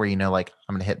routine where, like,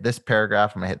 I'm going to hit this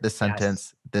paragraph, I'm going to hit this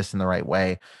sentence, this in the right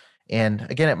way. And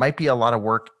again, it might be a lot of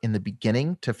work in the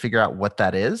beginning to figure out what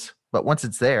that is, but once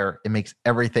it's there, it makes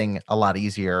everything a lot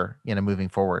easier, moving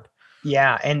forward.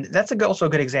 Yeah. And that's also a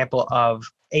good example of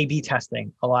A/B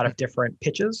testing a lot of different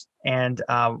pitches. And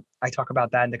I talk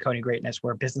about that in Decoding Greatness,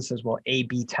 where businesses will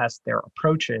A/B test their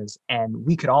approaches, and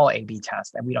we could all A/B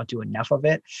test, and we don't do enough of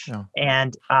it. Yeah.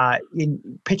 And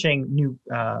in pitching new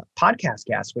podcast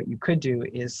guests, what you could do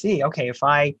is see, okay, if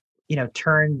I,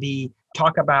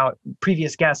 talk about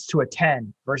previous guests to a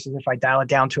 10 versus if I dial it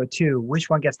down to a 2, which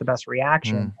one gets the best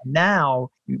reaction? Now,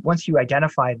 once you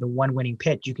identify the one winning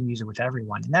pitch, you can use it with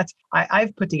everyone. And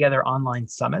I've put together online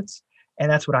summits, and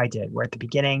that's what I did, where at the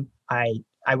beginning, I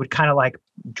would kind of like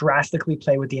drastically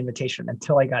play with the invitation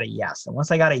until I got a yes. And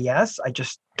once I got a yes, I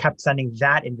just kept sending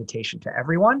that invitation to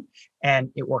everyone, and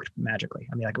it worked magically.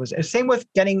 I mean, it was the same with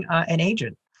getting an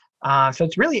agent. So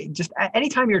it's really just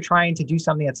anytime you're trying to do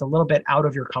something that's a little bit out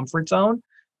of your comfort zone,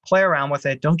 play around with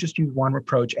it. Don't just use one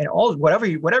approach. And whatever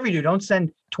you do, don't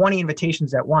send 20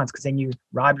 invitations at once, because then you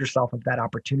rob yourself of that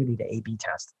opportunity to A/B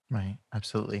test. Right.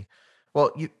 Absolutely.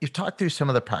 Well, you've talked through some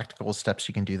of the practical steps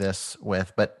you can do this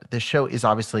with, but this show is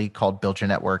obviously called Build Your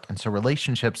Network. And so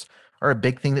relationships are a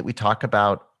big thing that we talk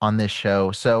about on this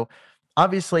show. So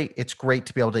obviously, it's great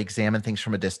to be able to examine things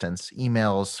from a distance,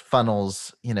 emails,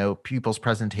 funnels, people's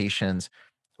presentations.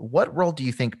 What role do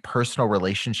you think personal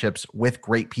relationships with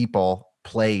great people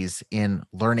plays in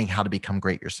learning how to become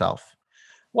great yourself?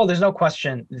 Well, there's no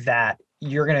question that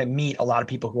you're going to meet a lot of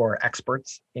people who are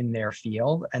experts in their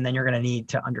field, and then you're going to need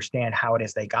to understand how it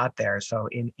is they got there. So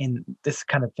in this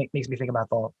kind of thing makes me think about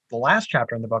the last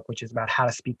chapter in the book, which is about how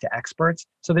to speak to experts.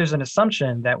 So there's an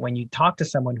assumption that when you talk to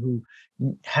someone who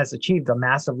has achieved a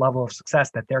massive level of success,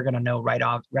 that they're going to know right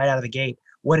out of the gate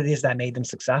what it is that made them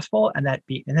successful, and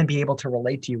then be able to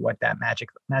relate to you what that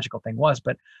magical thing was.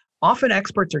 But often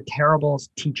experts are terrible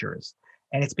teachers.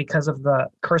 And it's because of the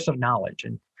curse of knowledge.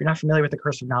 And if you're not familiar with the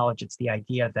curse of knowledge, it's the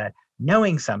idea that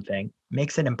knowing something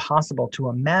makes it impossible to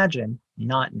imagine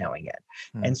not knowing it.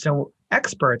 And so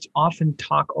experts often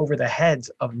talk over the heads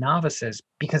of novices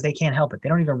because they can't help it. They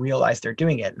don't even realize they're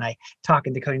doing it. And I talk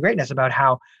in Decoding Greatness about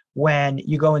how when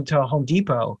you go into a Home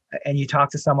Depot and you talk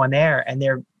to someone there and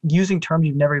they're using terms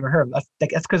you've never even heard of,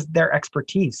 that's because their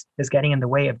expertise is getting in the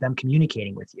way of them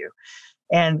communicating with you.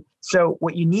 And so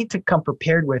what you need to come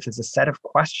prepared with is a set of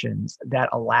questions that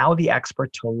allow the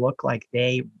expert to look like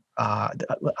they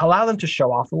allow them to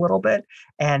show off a little bit.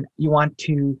 And you want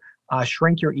to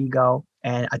shrink your ego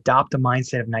and adopt a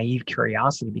mindset of naive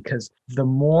curiosity, because the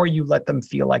more you let them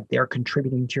feel like they're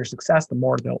contributing to your success, the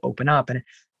more they'll open up. And it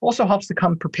also helps to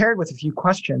come prepared with a few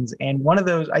questions. And one of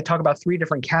those, I talk about 3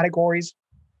 different categories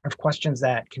of questions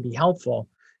that can be helpful.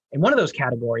 And one of those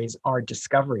categories are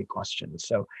discovery questions.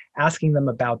 So asking them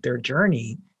about their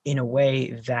journey in a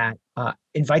way that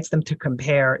invites them to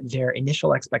compare their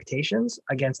initial expectations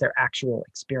against their actual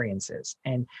experiences.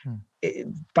 And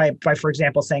by for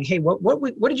example, saying, hey,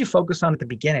 what did you focus on at the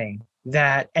beginning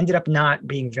that ended up not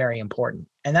being very important?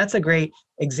 And that's a great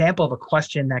example of a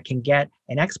question that can get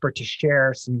an expert to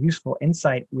share some useful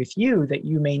insight with you that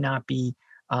you may not be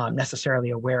necessarily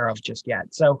aware of just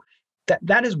yet. So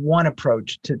that is one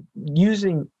approach to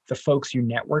using the folks you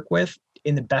network with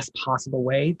in the best possible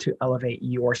way to elevate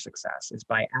your success, is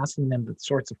by asking them the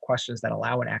sorts of questions that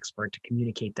allow an expert to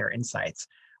communicate their insights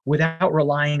without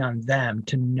relying on them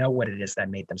to know what it is that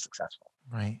made them successful.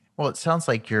 Right. Well, it sounds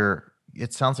like you're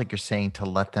saying to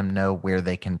let them know where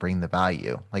they can bring the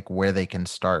value, like where they can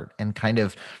start, and kind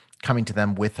of coming to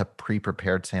them with a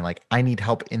pre-prepared saying like, I need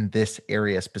help in this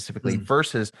area specifically,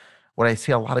 versus what I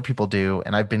see a lot of people do,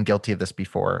 and I've been guilty of this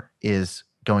before, is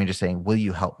going to saying, will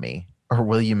you help me? Or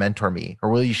will you mentor me? Or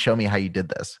will you show me how you did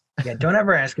this? Yeah, don't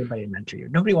ever ask anybody to mentor you.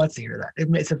 Nobody wants to hear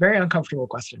that. It's a very uncomfortable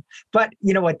question. But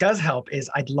you know what does help is,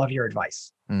 I'd love your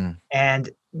advice. And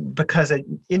because it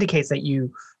indicates that you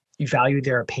value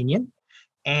their opinion.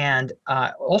 And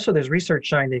also there's research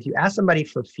showing that if you ask somebody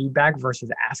for feedback versus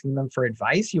asking them for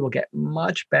advice, you will get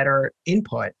much better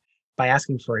input by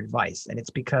asking for advice. And it's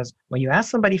because when you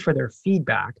ask somebody for their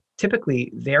feedback,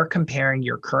 typically they're comparing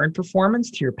your current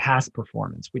performance to your past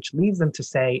performance, which leads them to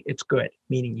say it's good,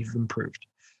 meaning you've improved.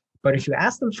 But if you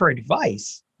ask them for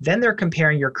advice, then they're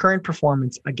comparing your current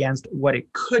performance against what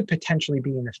it could potentially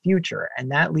be in the future. And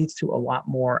that leads to a lot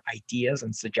more ideas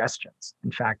and suggestions.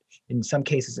 In fact, in some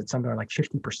cases, it's something like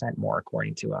 50% more,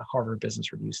 according to a Harvard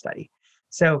Business Review study.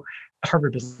 So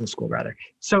Harvard Business School, rather.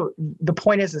 So the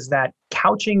point is that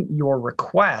couching your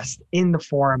request in the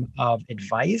form of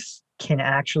advice can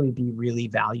actually be really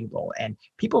valuable. And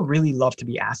people really love to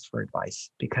be asked for advice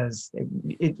because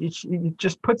it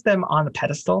just puts them on the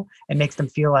pedestal and makes them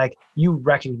feel like you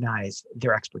recognize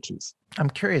their expertise. I'm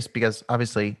curious because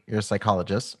obviously you're a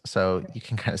psychologist, so you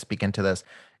can kind of speak into this.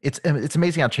 It's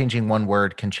amazing how changing one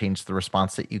word can change the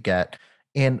response that you get.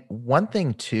 And one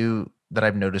thing too that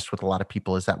I've noticed with a lot of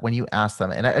people is that when you ask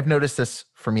them, and I've noticed this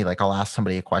for me, like I'll ask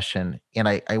somebody a question and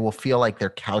I will feel like they're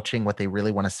couching what they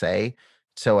really want to say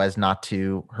so as not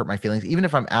to hurt my feelings. Even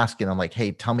if I'm asking them like,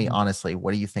 hey, tell me honestly,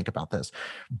 what do you think about this?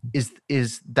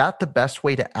 Is that the best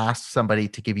way to ask somebody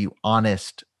to give you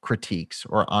honest critiques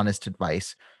or honest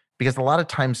advice? Because a lot of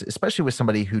times, especially with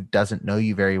somebody who doesn't know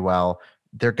you very well,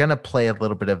 they're going to play a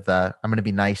little bit of the, I'm going to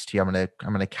be nice to you. I'm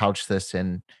going to couch this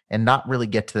and not really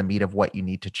get to the meat of what you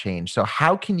need to change. So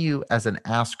how can you, as an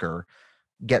asker,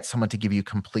 get someone to give you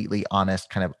completely honest,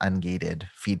 kind of ungated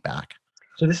feedback?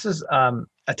 So this is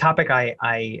a topic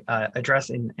I address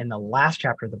in the last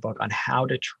chapter of the book on how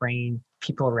to train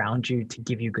people around you to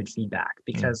give you good feedback.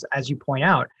 Because as you point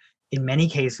out, in many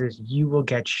cases, you will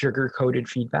get sugar-coated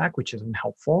feedback, which isn't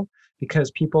helpful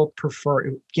because people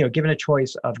prefer, given a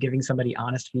choice of giving somebody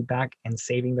honest feedback and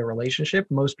saving the relationship,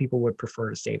 most people would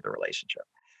prefer to save the relationship.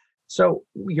 So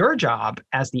your job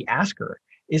as the asker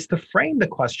is to frame the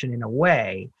question in a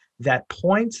way that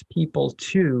points people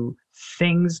to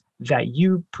things that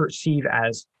you perceive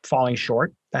as falling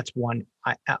short. That's one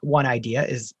idea,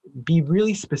 is be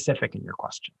really specific in your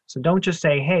question. So don't just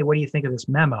say, hey, what do you think of this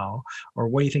memo? Or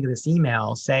what do you think of this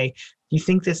email? Say, do you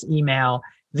think this email,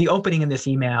 the opening in this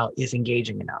email is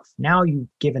engaging enough? Now you've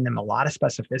given them a lot of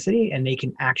specificity and they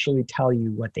can actually tell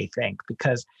you what they think,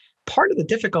 because part of the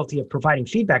difficulty of providing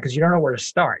feedback is you don't know where to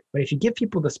start. But if you give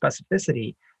people the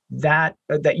specificity that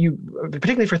you,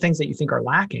 particularly for things that you think are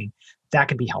lacking, that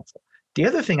can be helpful. The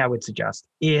other thing I would suggest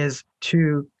is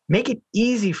to make it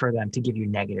easy for them to give you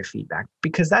negative feedback,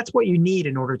 because that's what you need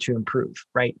in order to improve,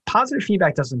 right? Positive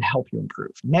feedback doesn't help you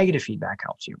improve. Negative feedback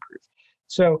helps you improve.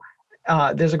 So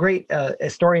there's a great a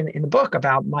story in the book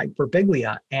about Mike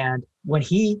Birbiglia. And when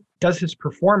he does his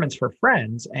performance for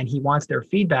friends and he wants their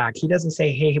feedback, he doesn't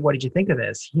say, hey, what did you think of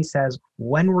this? He says,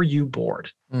 when were you bored?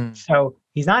 So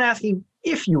he's not asking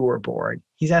if you were bored.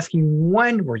 He's asking,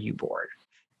 when were you bored?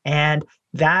 And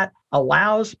that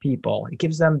allows people, it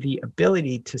gives them the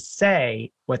ability to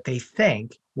say what they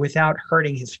think without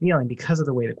hurting his feeling because of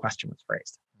the way the question was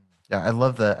phrased. Yeah, I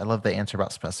love the answer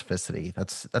about specificity.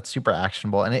 That's super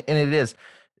actionable, and it is,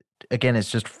 again, it's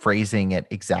just phrasing it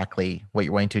exactly what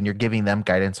you're wanting to, and you're giving them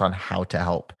guidance on how to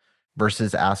help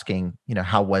versus asking,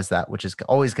 how was that, which is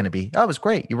always going to be, oh, it was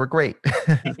great, you were great.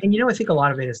 And I think a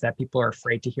lot of it is that people are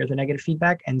afraid to hear the negative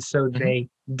feedback, and so they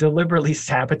deliberately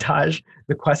sabotage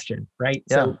the question, right?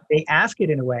 Yeah. So they ask it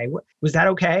in a way, was that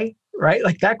okay? Right?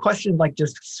 Like that question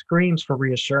just screams for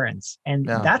reassurance, and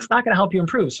that's not going to help you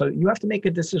improve. So you have to make a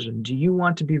decision. Do you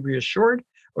want to be reassured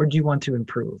or do you want to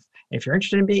improve? If you're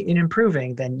interested in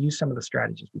improving, then use some of the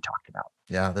strategies we talked about.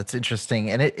 Yeah, that's interesting.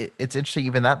 And it's interesting,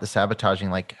 even the sabotaging,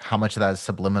 like how much of that is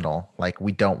subliminal. Like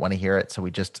we don't want to hear it, so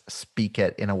we just speak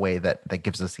it in a way that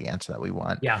gives us the answer that we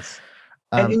want. Yes.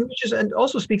 And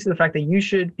also speaks to the fact that you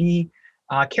should be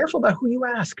careful about who you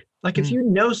ask. Like if you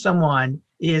know someone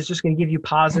is just going to give you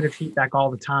positive feedback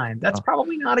all the time, that's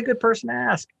probably not a good person to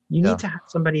ask. You need to have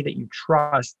somebody that you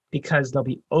trust because they'll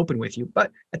be open with you.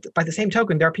 But by the same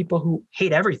token, there are people who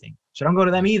hate everything. So don't go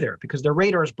to them either because their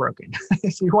radar is broken.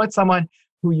 So you want someone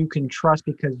who you can trust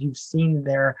because you've seen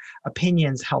their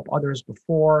opinions help others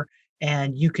before,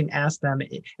 and you can ask them.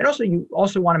 And also, you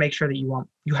also want to make sure that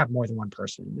you have more than one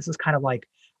person. This is kind of like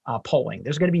polling.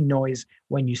 There's going to be noise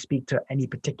when you speak to any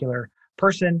particular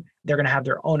person. They're going to have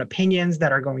their own opinions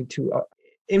that are going to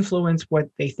influence what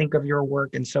they think of your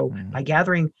work. And so by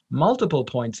gathering multiple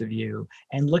points of view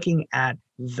and looking at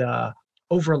the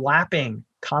overlapping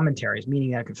commentaries,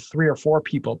 meaning that if 3 or 4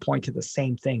 people point to the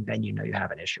same thing, then you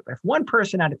have an issue. If one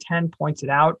person out of 10 points it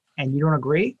out and you don't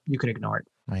agree, you can ignore it.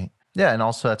 Right. Yeah. And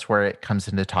also that's where it comes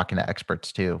into talking to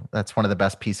experts too. That's one of the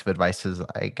best piece of advice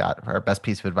I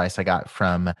got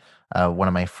from one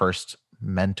of my first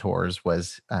mentors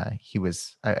was I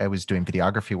was doing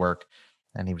videography work,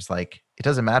 and he was like, it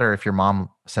doesn't matter if your mom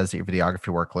says that your videography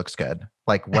work looks good.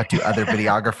 Like, what do other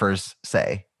videographers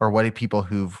say? Or what do people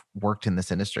who've worked in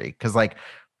this industry? Because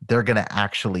they're going to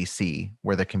actually see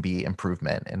where there can be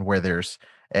improvement and where there's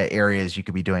areas you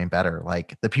could be doing better.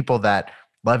 Like the people that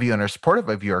love you and are supportive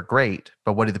of you are great,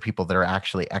 but what do the people that are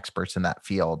actually experts in that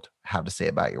field have to say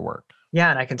about your work? Yeah,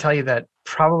 and I can tell you that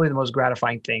probably the most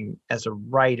gratifying thing as a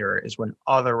writer is when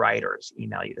other writers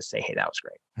email you to say, hey, that was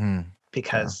great.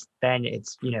 Because then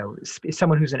it's,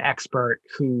 someone who's an expert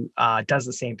who does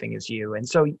the same thing as you. And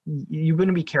so you're going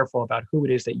to be careful about who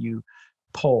it is that you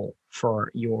pull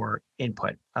for your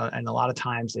input. And a lot of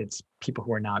times it's people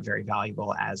who are not very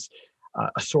valuable as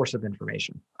a source of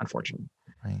information, unfortunately.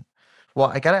 Right. Well,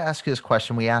 I got to ask you this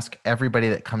question. We ask everybody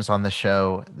that comes on the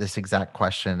show this exact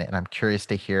question, and I'm curious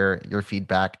to hear your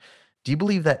feedback. Do you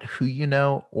believe that who you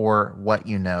know or what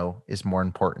you know is more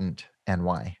important, and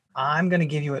why? I'm going to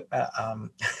give you a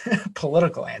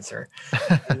political answer,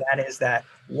 and that is that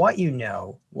what you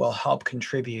know will help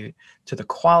contribute to the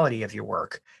quality of your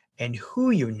work, and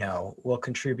who you know will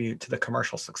contribute to the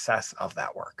commercial success of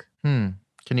that work. Can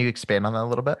you expand on that a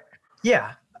little bit?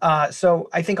 Yeah. So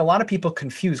I think a lot of people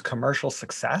confuse commercial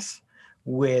success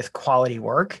with quality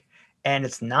work, and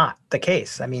it's not the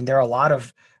case. I mean, there are a lot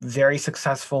of very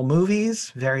successful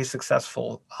movies, very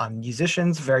successful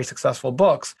musicians, very successful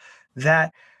books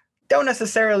that don't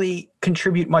necessarily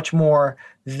contribute much more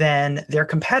than their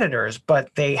competitors,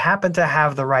 but they happen to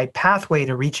have the right pathway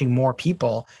to reaching more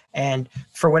people and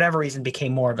for whatever reason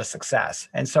became more of a success.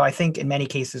 And so I think in many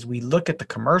cases we look at the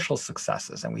commercial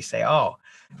successes and we say, oh,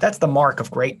 that's the mark of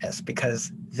greatness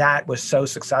because that was so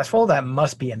successful, that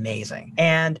must be amazing.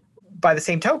 And by the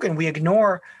same token, we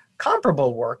ignore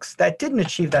comparable works that didn't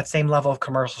achieve that same level of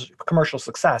commercial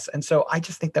success. And so I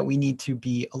just think that we need to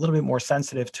be a little bit more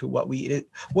sensitive to what we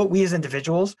as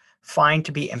individuals find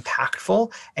to be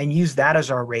impactful and use that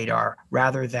as our radar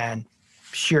rather than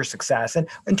sheer success. And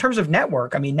in terms of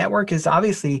network, I mean, network is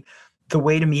obviously the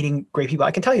way to meeting great people.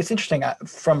 I can tell you it's interesting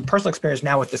from personal experience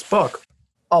now with this book,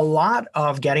 a lot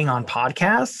of getting on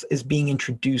podcasts is being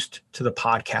introduced to the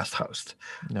podcast host.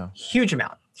 No. Huge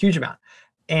amount.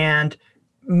 And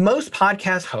most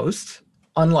podcast hosts,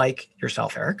 unlike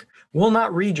yourself, Eric, will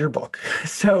not read your book.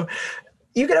 So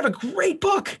you could have a great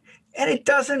book and it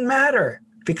doesn't matter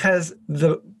because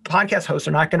the podcast hosts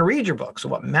are not going to read your book. So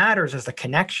what matters is the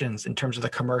connections in terms of the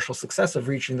commercial success of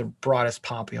reaching the broadest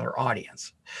popular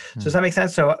audience. So does that make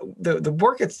sense? So the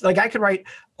work, it's like I could write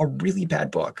a really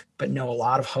bad book, but know a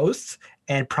lot of hosts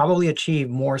and probably achieve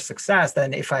more success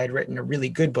than if I had written a really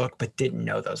good book, but didn't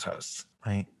know those hosts.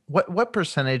 Right. What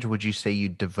percentage would you say you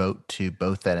devote to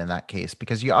both then in that case?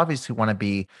 Because you obviously want to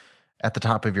be at the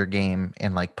top of your game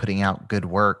and like putting out good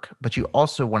work, but you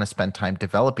also want to spend time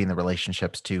developing the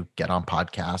relationships to get on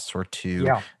podcasts or to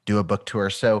do a book tour.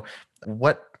 So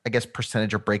what, I guess,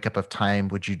 percentage or breakup of time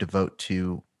would you devote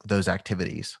to those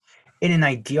activities? In an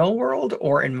ideal world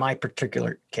or in my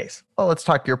particular case? Well, let's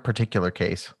talk your particular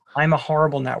case. I'm a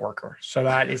horrible networker. So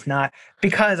that is not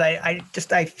because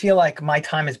I feel like my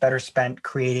time is better spent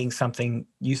creating something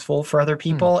useful for other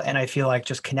people. And I feel like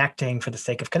just connecting for the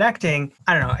sake of connecting,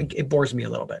 I don't know, it bores me a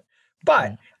little bit,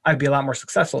 but I'd be a lot more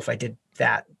successful if I did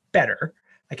that better.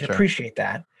 I can appreciate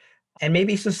that. And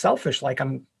maybe it's just selfish. Like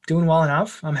I'm doing well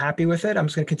enough. I'm happy with it. I'm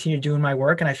just going to continue doing my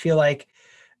work. And I feel like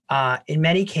in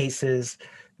many cases,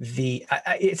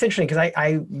 it's interesting because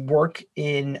I work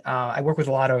with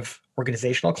a lot of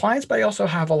organizational clients, but I also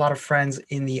have a lot of friends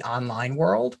in the online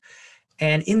world.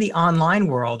 And in the online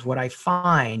world, what I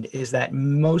find is that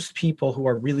most people who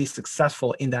are really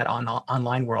successful in that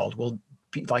online world will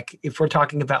be like, if we're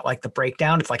talking about like the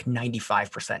breakdown, it's like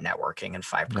 95% networking and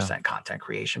 5% content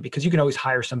creation, because you can always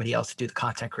hire somebody else to do the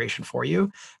content creation for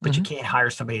you, but you can't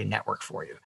hire somebody to network for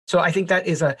you. So I think that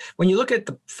is when you look at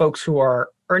the folks who are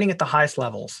earning at the highest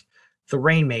levels, the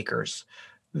rainmakers,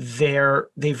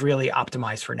 they've really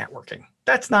optimized for networking.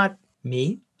 That's not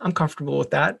me. I'm comfortable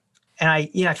with that. And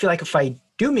I feel like if I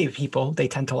do meet people, they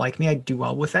tend to like me. I do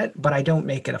well with it, but I don't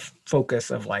make it a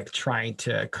focus of like trying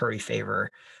to curry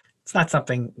favor. It's not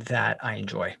something that I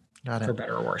enjoy, for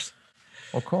better or worse.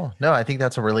 Well, cool. No, I think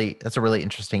that's a really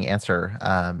interesting answer.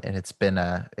 And it's been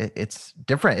it's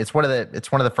different. It's one of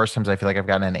the first times I feel like I've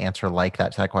gotten an answer like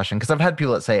that to that question. Because I've had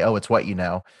people that say, "Oh, it's what you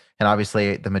know," and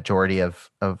obviously the majority of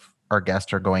our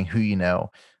guests are going who you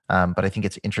know. But I think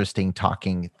it's interesting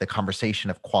talking the conversation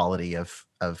of quality of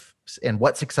and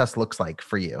what success looks like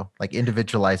for you, like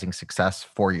individualizing success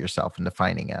for yourself and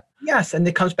defining it. Yes. And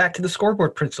it comes back to the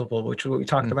scoreboard principle, which we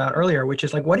talked about earlier, which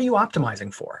is like, what are you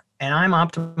optimizing for? And I'm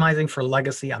optimizing for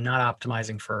legacy. I'm not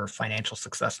optimizing for financial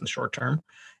success in the short term.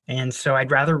 And so I'd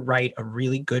rather write a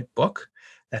really good book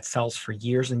that sells for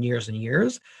years and years and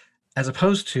years, as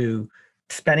opposed to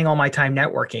spending all my time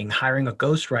networking, hiring a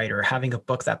ghostwriter, having a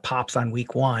book that pops on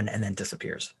week one and then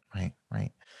disappears. Right.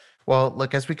 Well,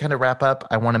 look, as we kind of wrap up,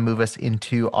 I want to move us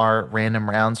into our random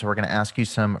round. So we're going to ask you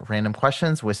some random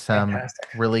questions with some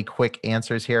really quick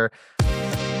answers here.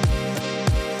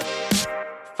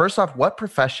 First off, what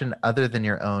profession other than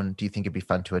your own do you think it'd be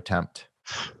fun to attempt?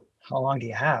 How long do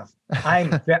you have?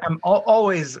 I'm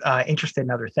always interested in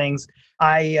other things.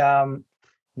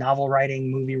 Novel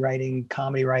writing, movie writing,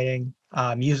 comedy writing,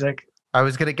 music. I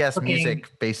was going to guess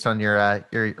music based on your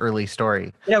early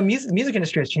story. Music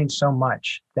industry has changed so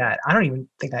much that I don't even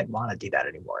think I'd want to do that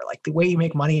anymore. Like the way you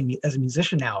make money as a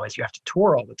musician now is you have to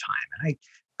tour all the time. And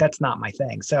that's not my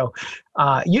thing. So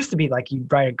it used to be like you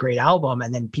write a great album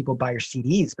and then people buy your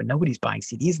CDs, but nobody's buying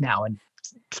CDs now. And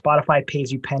Spotify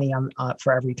pays you penny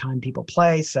for every time people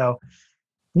play. So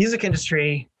music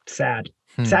industry, sad.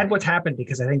 Sad what's happened,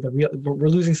 because I think we're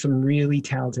losing some really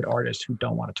talented artists who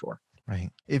don't want to tour. Right.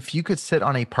 If you could sit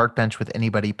on a park bench with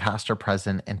anybody, past or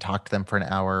present, and talk to them for an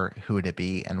hour, who would it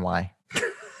be and why?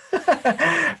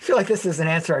 I feel like this is an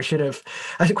answer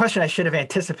a question I should have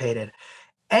anticipated.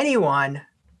 Anyone,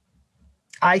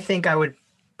 I think I'm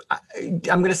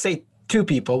going to say two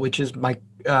people, which is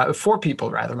four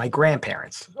people rather, my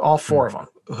grandparents, all four of them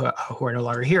who are no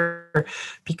longer here,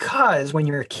 because when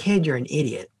you're a kid, you're an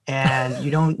idiot. And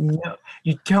you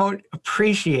don't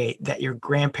appreciate that your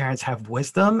grandparents have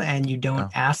wisdom, and you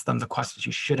don't ask them the questions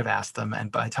you should have asked them.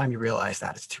 And by the time you realize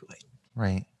that, it's too late.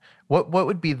 Right. What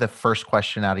would be the first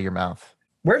question out of your mouth?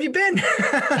 Where have you been?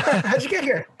 How'd you get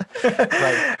here?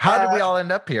 Right. How did we all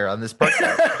end up here on this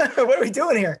podcast? What are we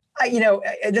doing here?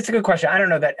 That's a good question. I don't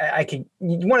know that I can.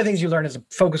 One of the things you learn as a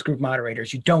focus group moderator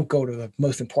is you don't go to the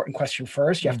most important question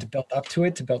first. You have to build up to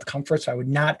it to build comfort. So I would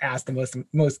not ask the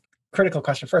most critical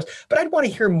question first, but I'd want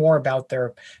to hear more about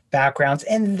their backgrounds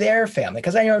and their family,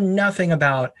 because I know nothing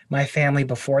about my family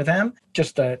before them.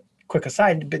 Just a quick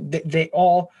aside, but they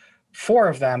all four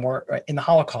of them were in the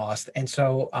Holocaust. And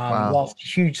so lost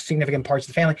huge, significant parts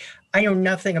of the family. I know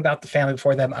nothing about the family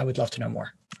before them. I would love to know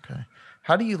more. Okay.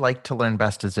 How do you like to learn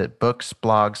best? Is it books,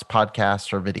 blogs,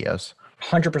 podcasts, or videos?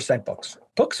 100% books.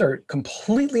 books are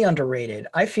completely underrated.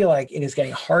 I feel like it is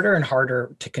getting harder and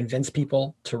harder to convince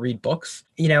people to read books.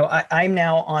 I'm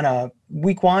now on a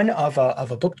week one of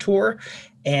a book tour,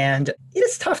 and it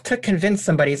is tough to convince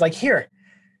somebody. It's like, here,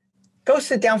 go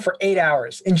sit down for 8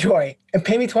 hours, enjoy, and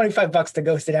pay me $25 to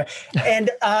go sit down. And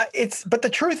but the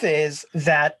truth is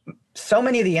that so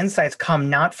many of the insights come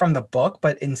not from the book,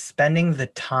 but in spending the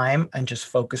time and just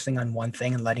focusing on one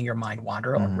thing and letting your mind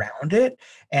wander around it.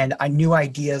 And new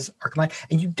ideas are coming.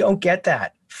 And you don't get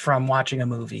that from watching a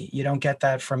movie. You don't get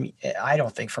that I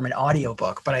don't think, from an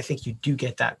audiobook, but I think you do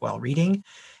get that while reading.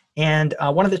 And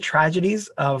one of the tragedies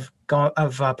of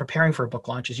preparing for a book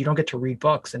launch is you don't get to read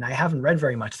books. And I haven't read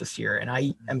very much this year. And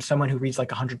I am someone who reads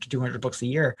like 100 to 200 books a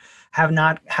year, have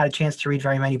not had a chance to read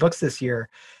very many books this year.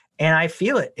 And I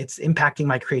feel it. It's impacting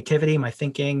my creativity, my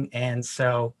thinking. And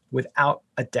so without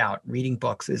a doubt, reading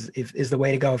books is the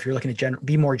way to go if you're looking to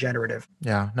be more generative.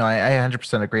 Yeah, no, I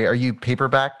 100% agree. Are you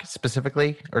paperback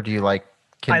specifically, or do you like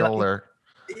Kindle or?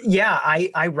 Yeah,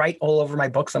 I write all over my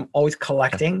books. I'm always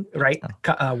collecting,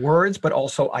 words, but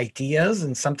also ideas.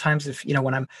 And sometimes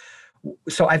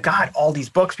so I've got all these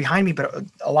books behind me, but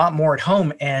a lot more at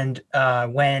home. And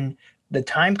when the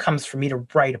time comes for me to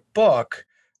write a book,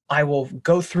 I will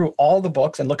go through all the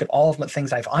books and look at all of the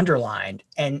things I've underlined,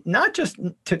 and not just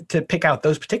to pick out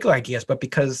those particular ideas, but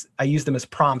because I use them as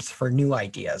prompts for new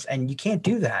ideas. And you can't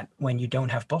do that when you don't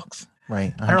have books.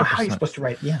 Right. 100%. I don't know how you're supposed to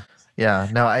write. Yeah. Yeah,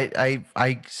 no,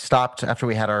 I stopped after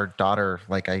we had our daughter.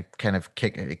 Like, I kind of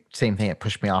same thing. It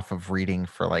pushed me off of reading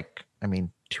for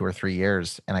 2 or 3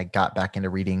 years. And I got back into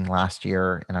reading last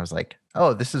year, and I was like,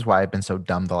 oh, this is why I've been so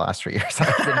dumb the last 3 years.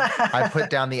 I put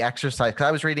down the exercise, because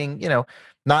I was reading,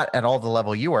 not at all the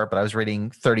level you were, but I was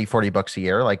reading 30, 40 books a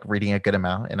year, like reading a good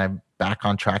amount. And I'm back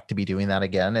on track to be doing that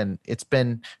again. And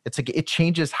it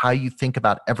changes how you think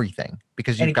about everything,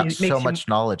 because you've got so much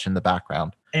knowledge in the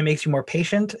background. And it makes you more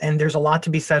patient. And there's a lot to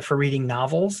be said for reading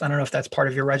novels. I don't know if that's part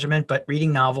of your regimen, but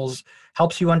reading novels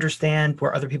helps you understand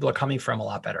where other people are coming from a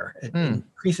lot better. It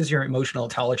increases your emotional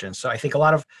intelligence. So I think a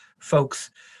lot of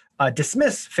folks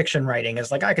dismiss fiction writing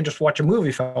as like, I can just watch a movie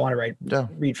if I want to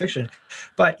read fiction.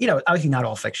 But, obviously not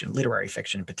all fiction, literary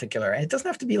fiction in particular. And it doesn't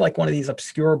have to be like one of these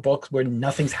obscure books where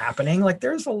nothing's happening. Like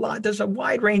there's a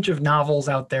wide range of novels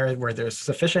out there where there's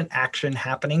sufficient action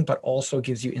happening, but also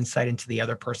gives you insight into the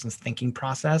other person's thinking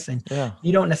process. And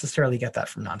you don't necessarily get that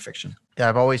from nonfiction. Yeah,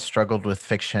 I've always struggled with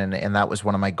fiction, and that was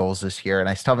one of my goals this year. And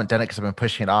I still haven't done it because I've been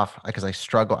pushing it off, because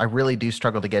I really do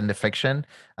struggle to get into fiction.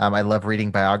 I love reading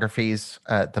biographies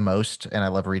the most, and I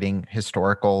love reading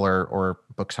historical or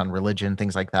books on religion,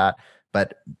 things like that.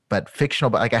 But fictional,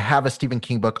 but like I have a Stephen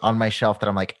King book on my shelf that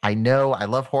I'm like, I know I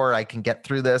love horror, I can get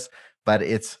through this, but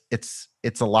it's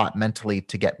a lot mentally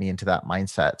to get me into that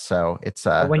mindset. So it's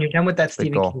when you're done with that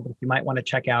Stephen King book, you might want to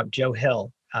check out Joe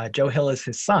Hill. Joe Hill is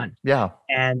his son. Yeah.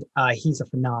 And he's a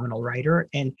phenomenal writer,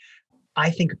 and I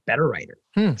think a better writer.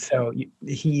 So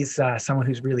he's someone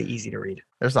who's really easy to read.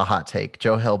 There's a hot take.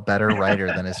 Joe Hill, better writer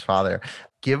than his father.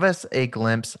 Give us a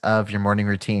glimpse of your morning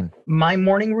routine. My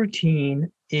morning routine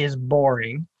is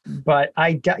boring, but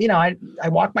I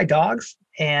walk my dogs,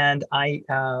 and I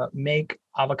make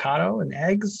avocado and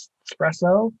eggs,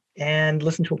 espresso, and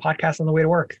listen to a podcast on the way to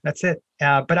work. That's it.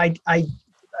 But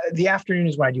the afternoon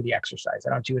is when I do the exercise. I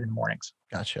don't do it in the mornings.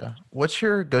 Gotcha. What's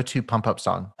your go-to pump-up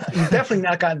song? You've definitely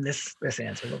not gotten this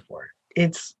answer before.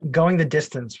 It's Going the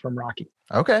Distance from Rocky.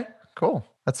 Okay, cool.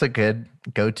 That's a good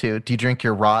go-to. Do you drink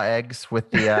your raw eggs with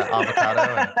the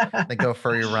avocado and then go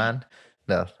for your run?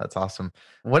 No, that's awesome.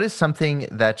 What is something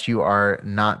that you are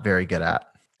not very good at?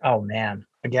 Oh, man.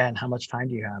 Again, how much time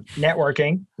do you have?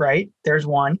 Networking, right? There's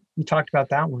one. We talked about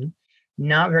that one.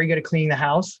 Not very good at cleaning the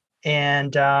house.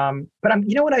 And, but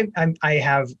I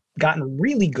have gotten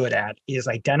really good at is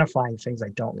identifying things I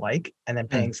don't like and then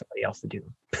paying somebody else to do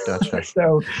them. Gotcha.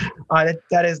 So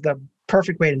that is the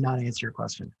perfect way to not answer your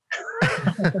question.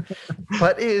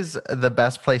 What is the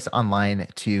best place online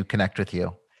to connect with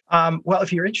you? Well,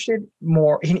 if you're interested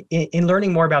more in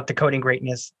learning more about decoding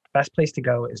greatness, the best place to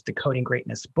go is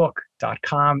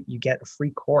decodinggreatnessbook.com. You get a free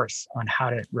course on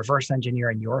how to reverse engineer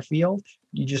in your field.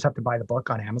 You just have to buy the book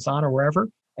on Amazon or wherever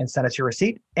and send us your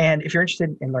receipt. And if you're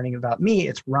interested in learning about me,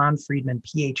 it's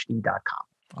ronfriedmanphd.com.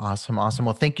 Awesome.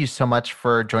 Well, thank you so much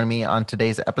for joining me on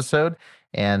today's episode.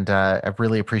 And I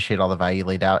really appreciate all the value you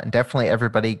laid out. And definitely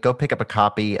everybody go pick up a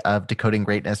copy of Decoding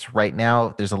Greatness right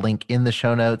now. There's a link in the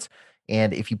show notes.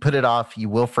 And if you put it off, you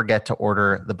will forget to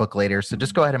order the book later. So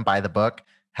just go ahead and buy the book.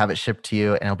 have it shipped to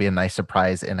you, and it'll be a nice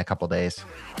surprise in a couple days.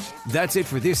 That's it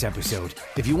for this episode.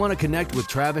 If you want to connect with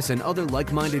Travis and other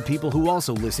like-minded people who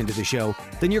also listen to the show,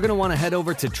 then you're going to want to head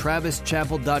over to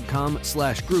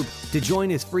travischappell.com/group to join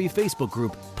his free Facebook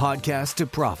group, Podcast to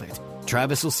Profit.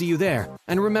 Travis will see you there.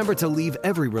 And remember to leave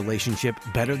every relationship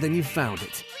better than you found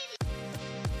it.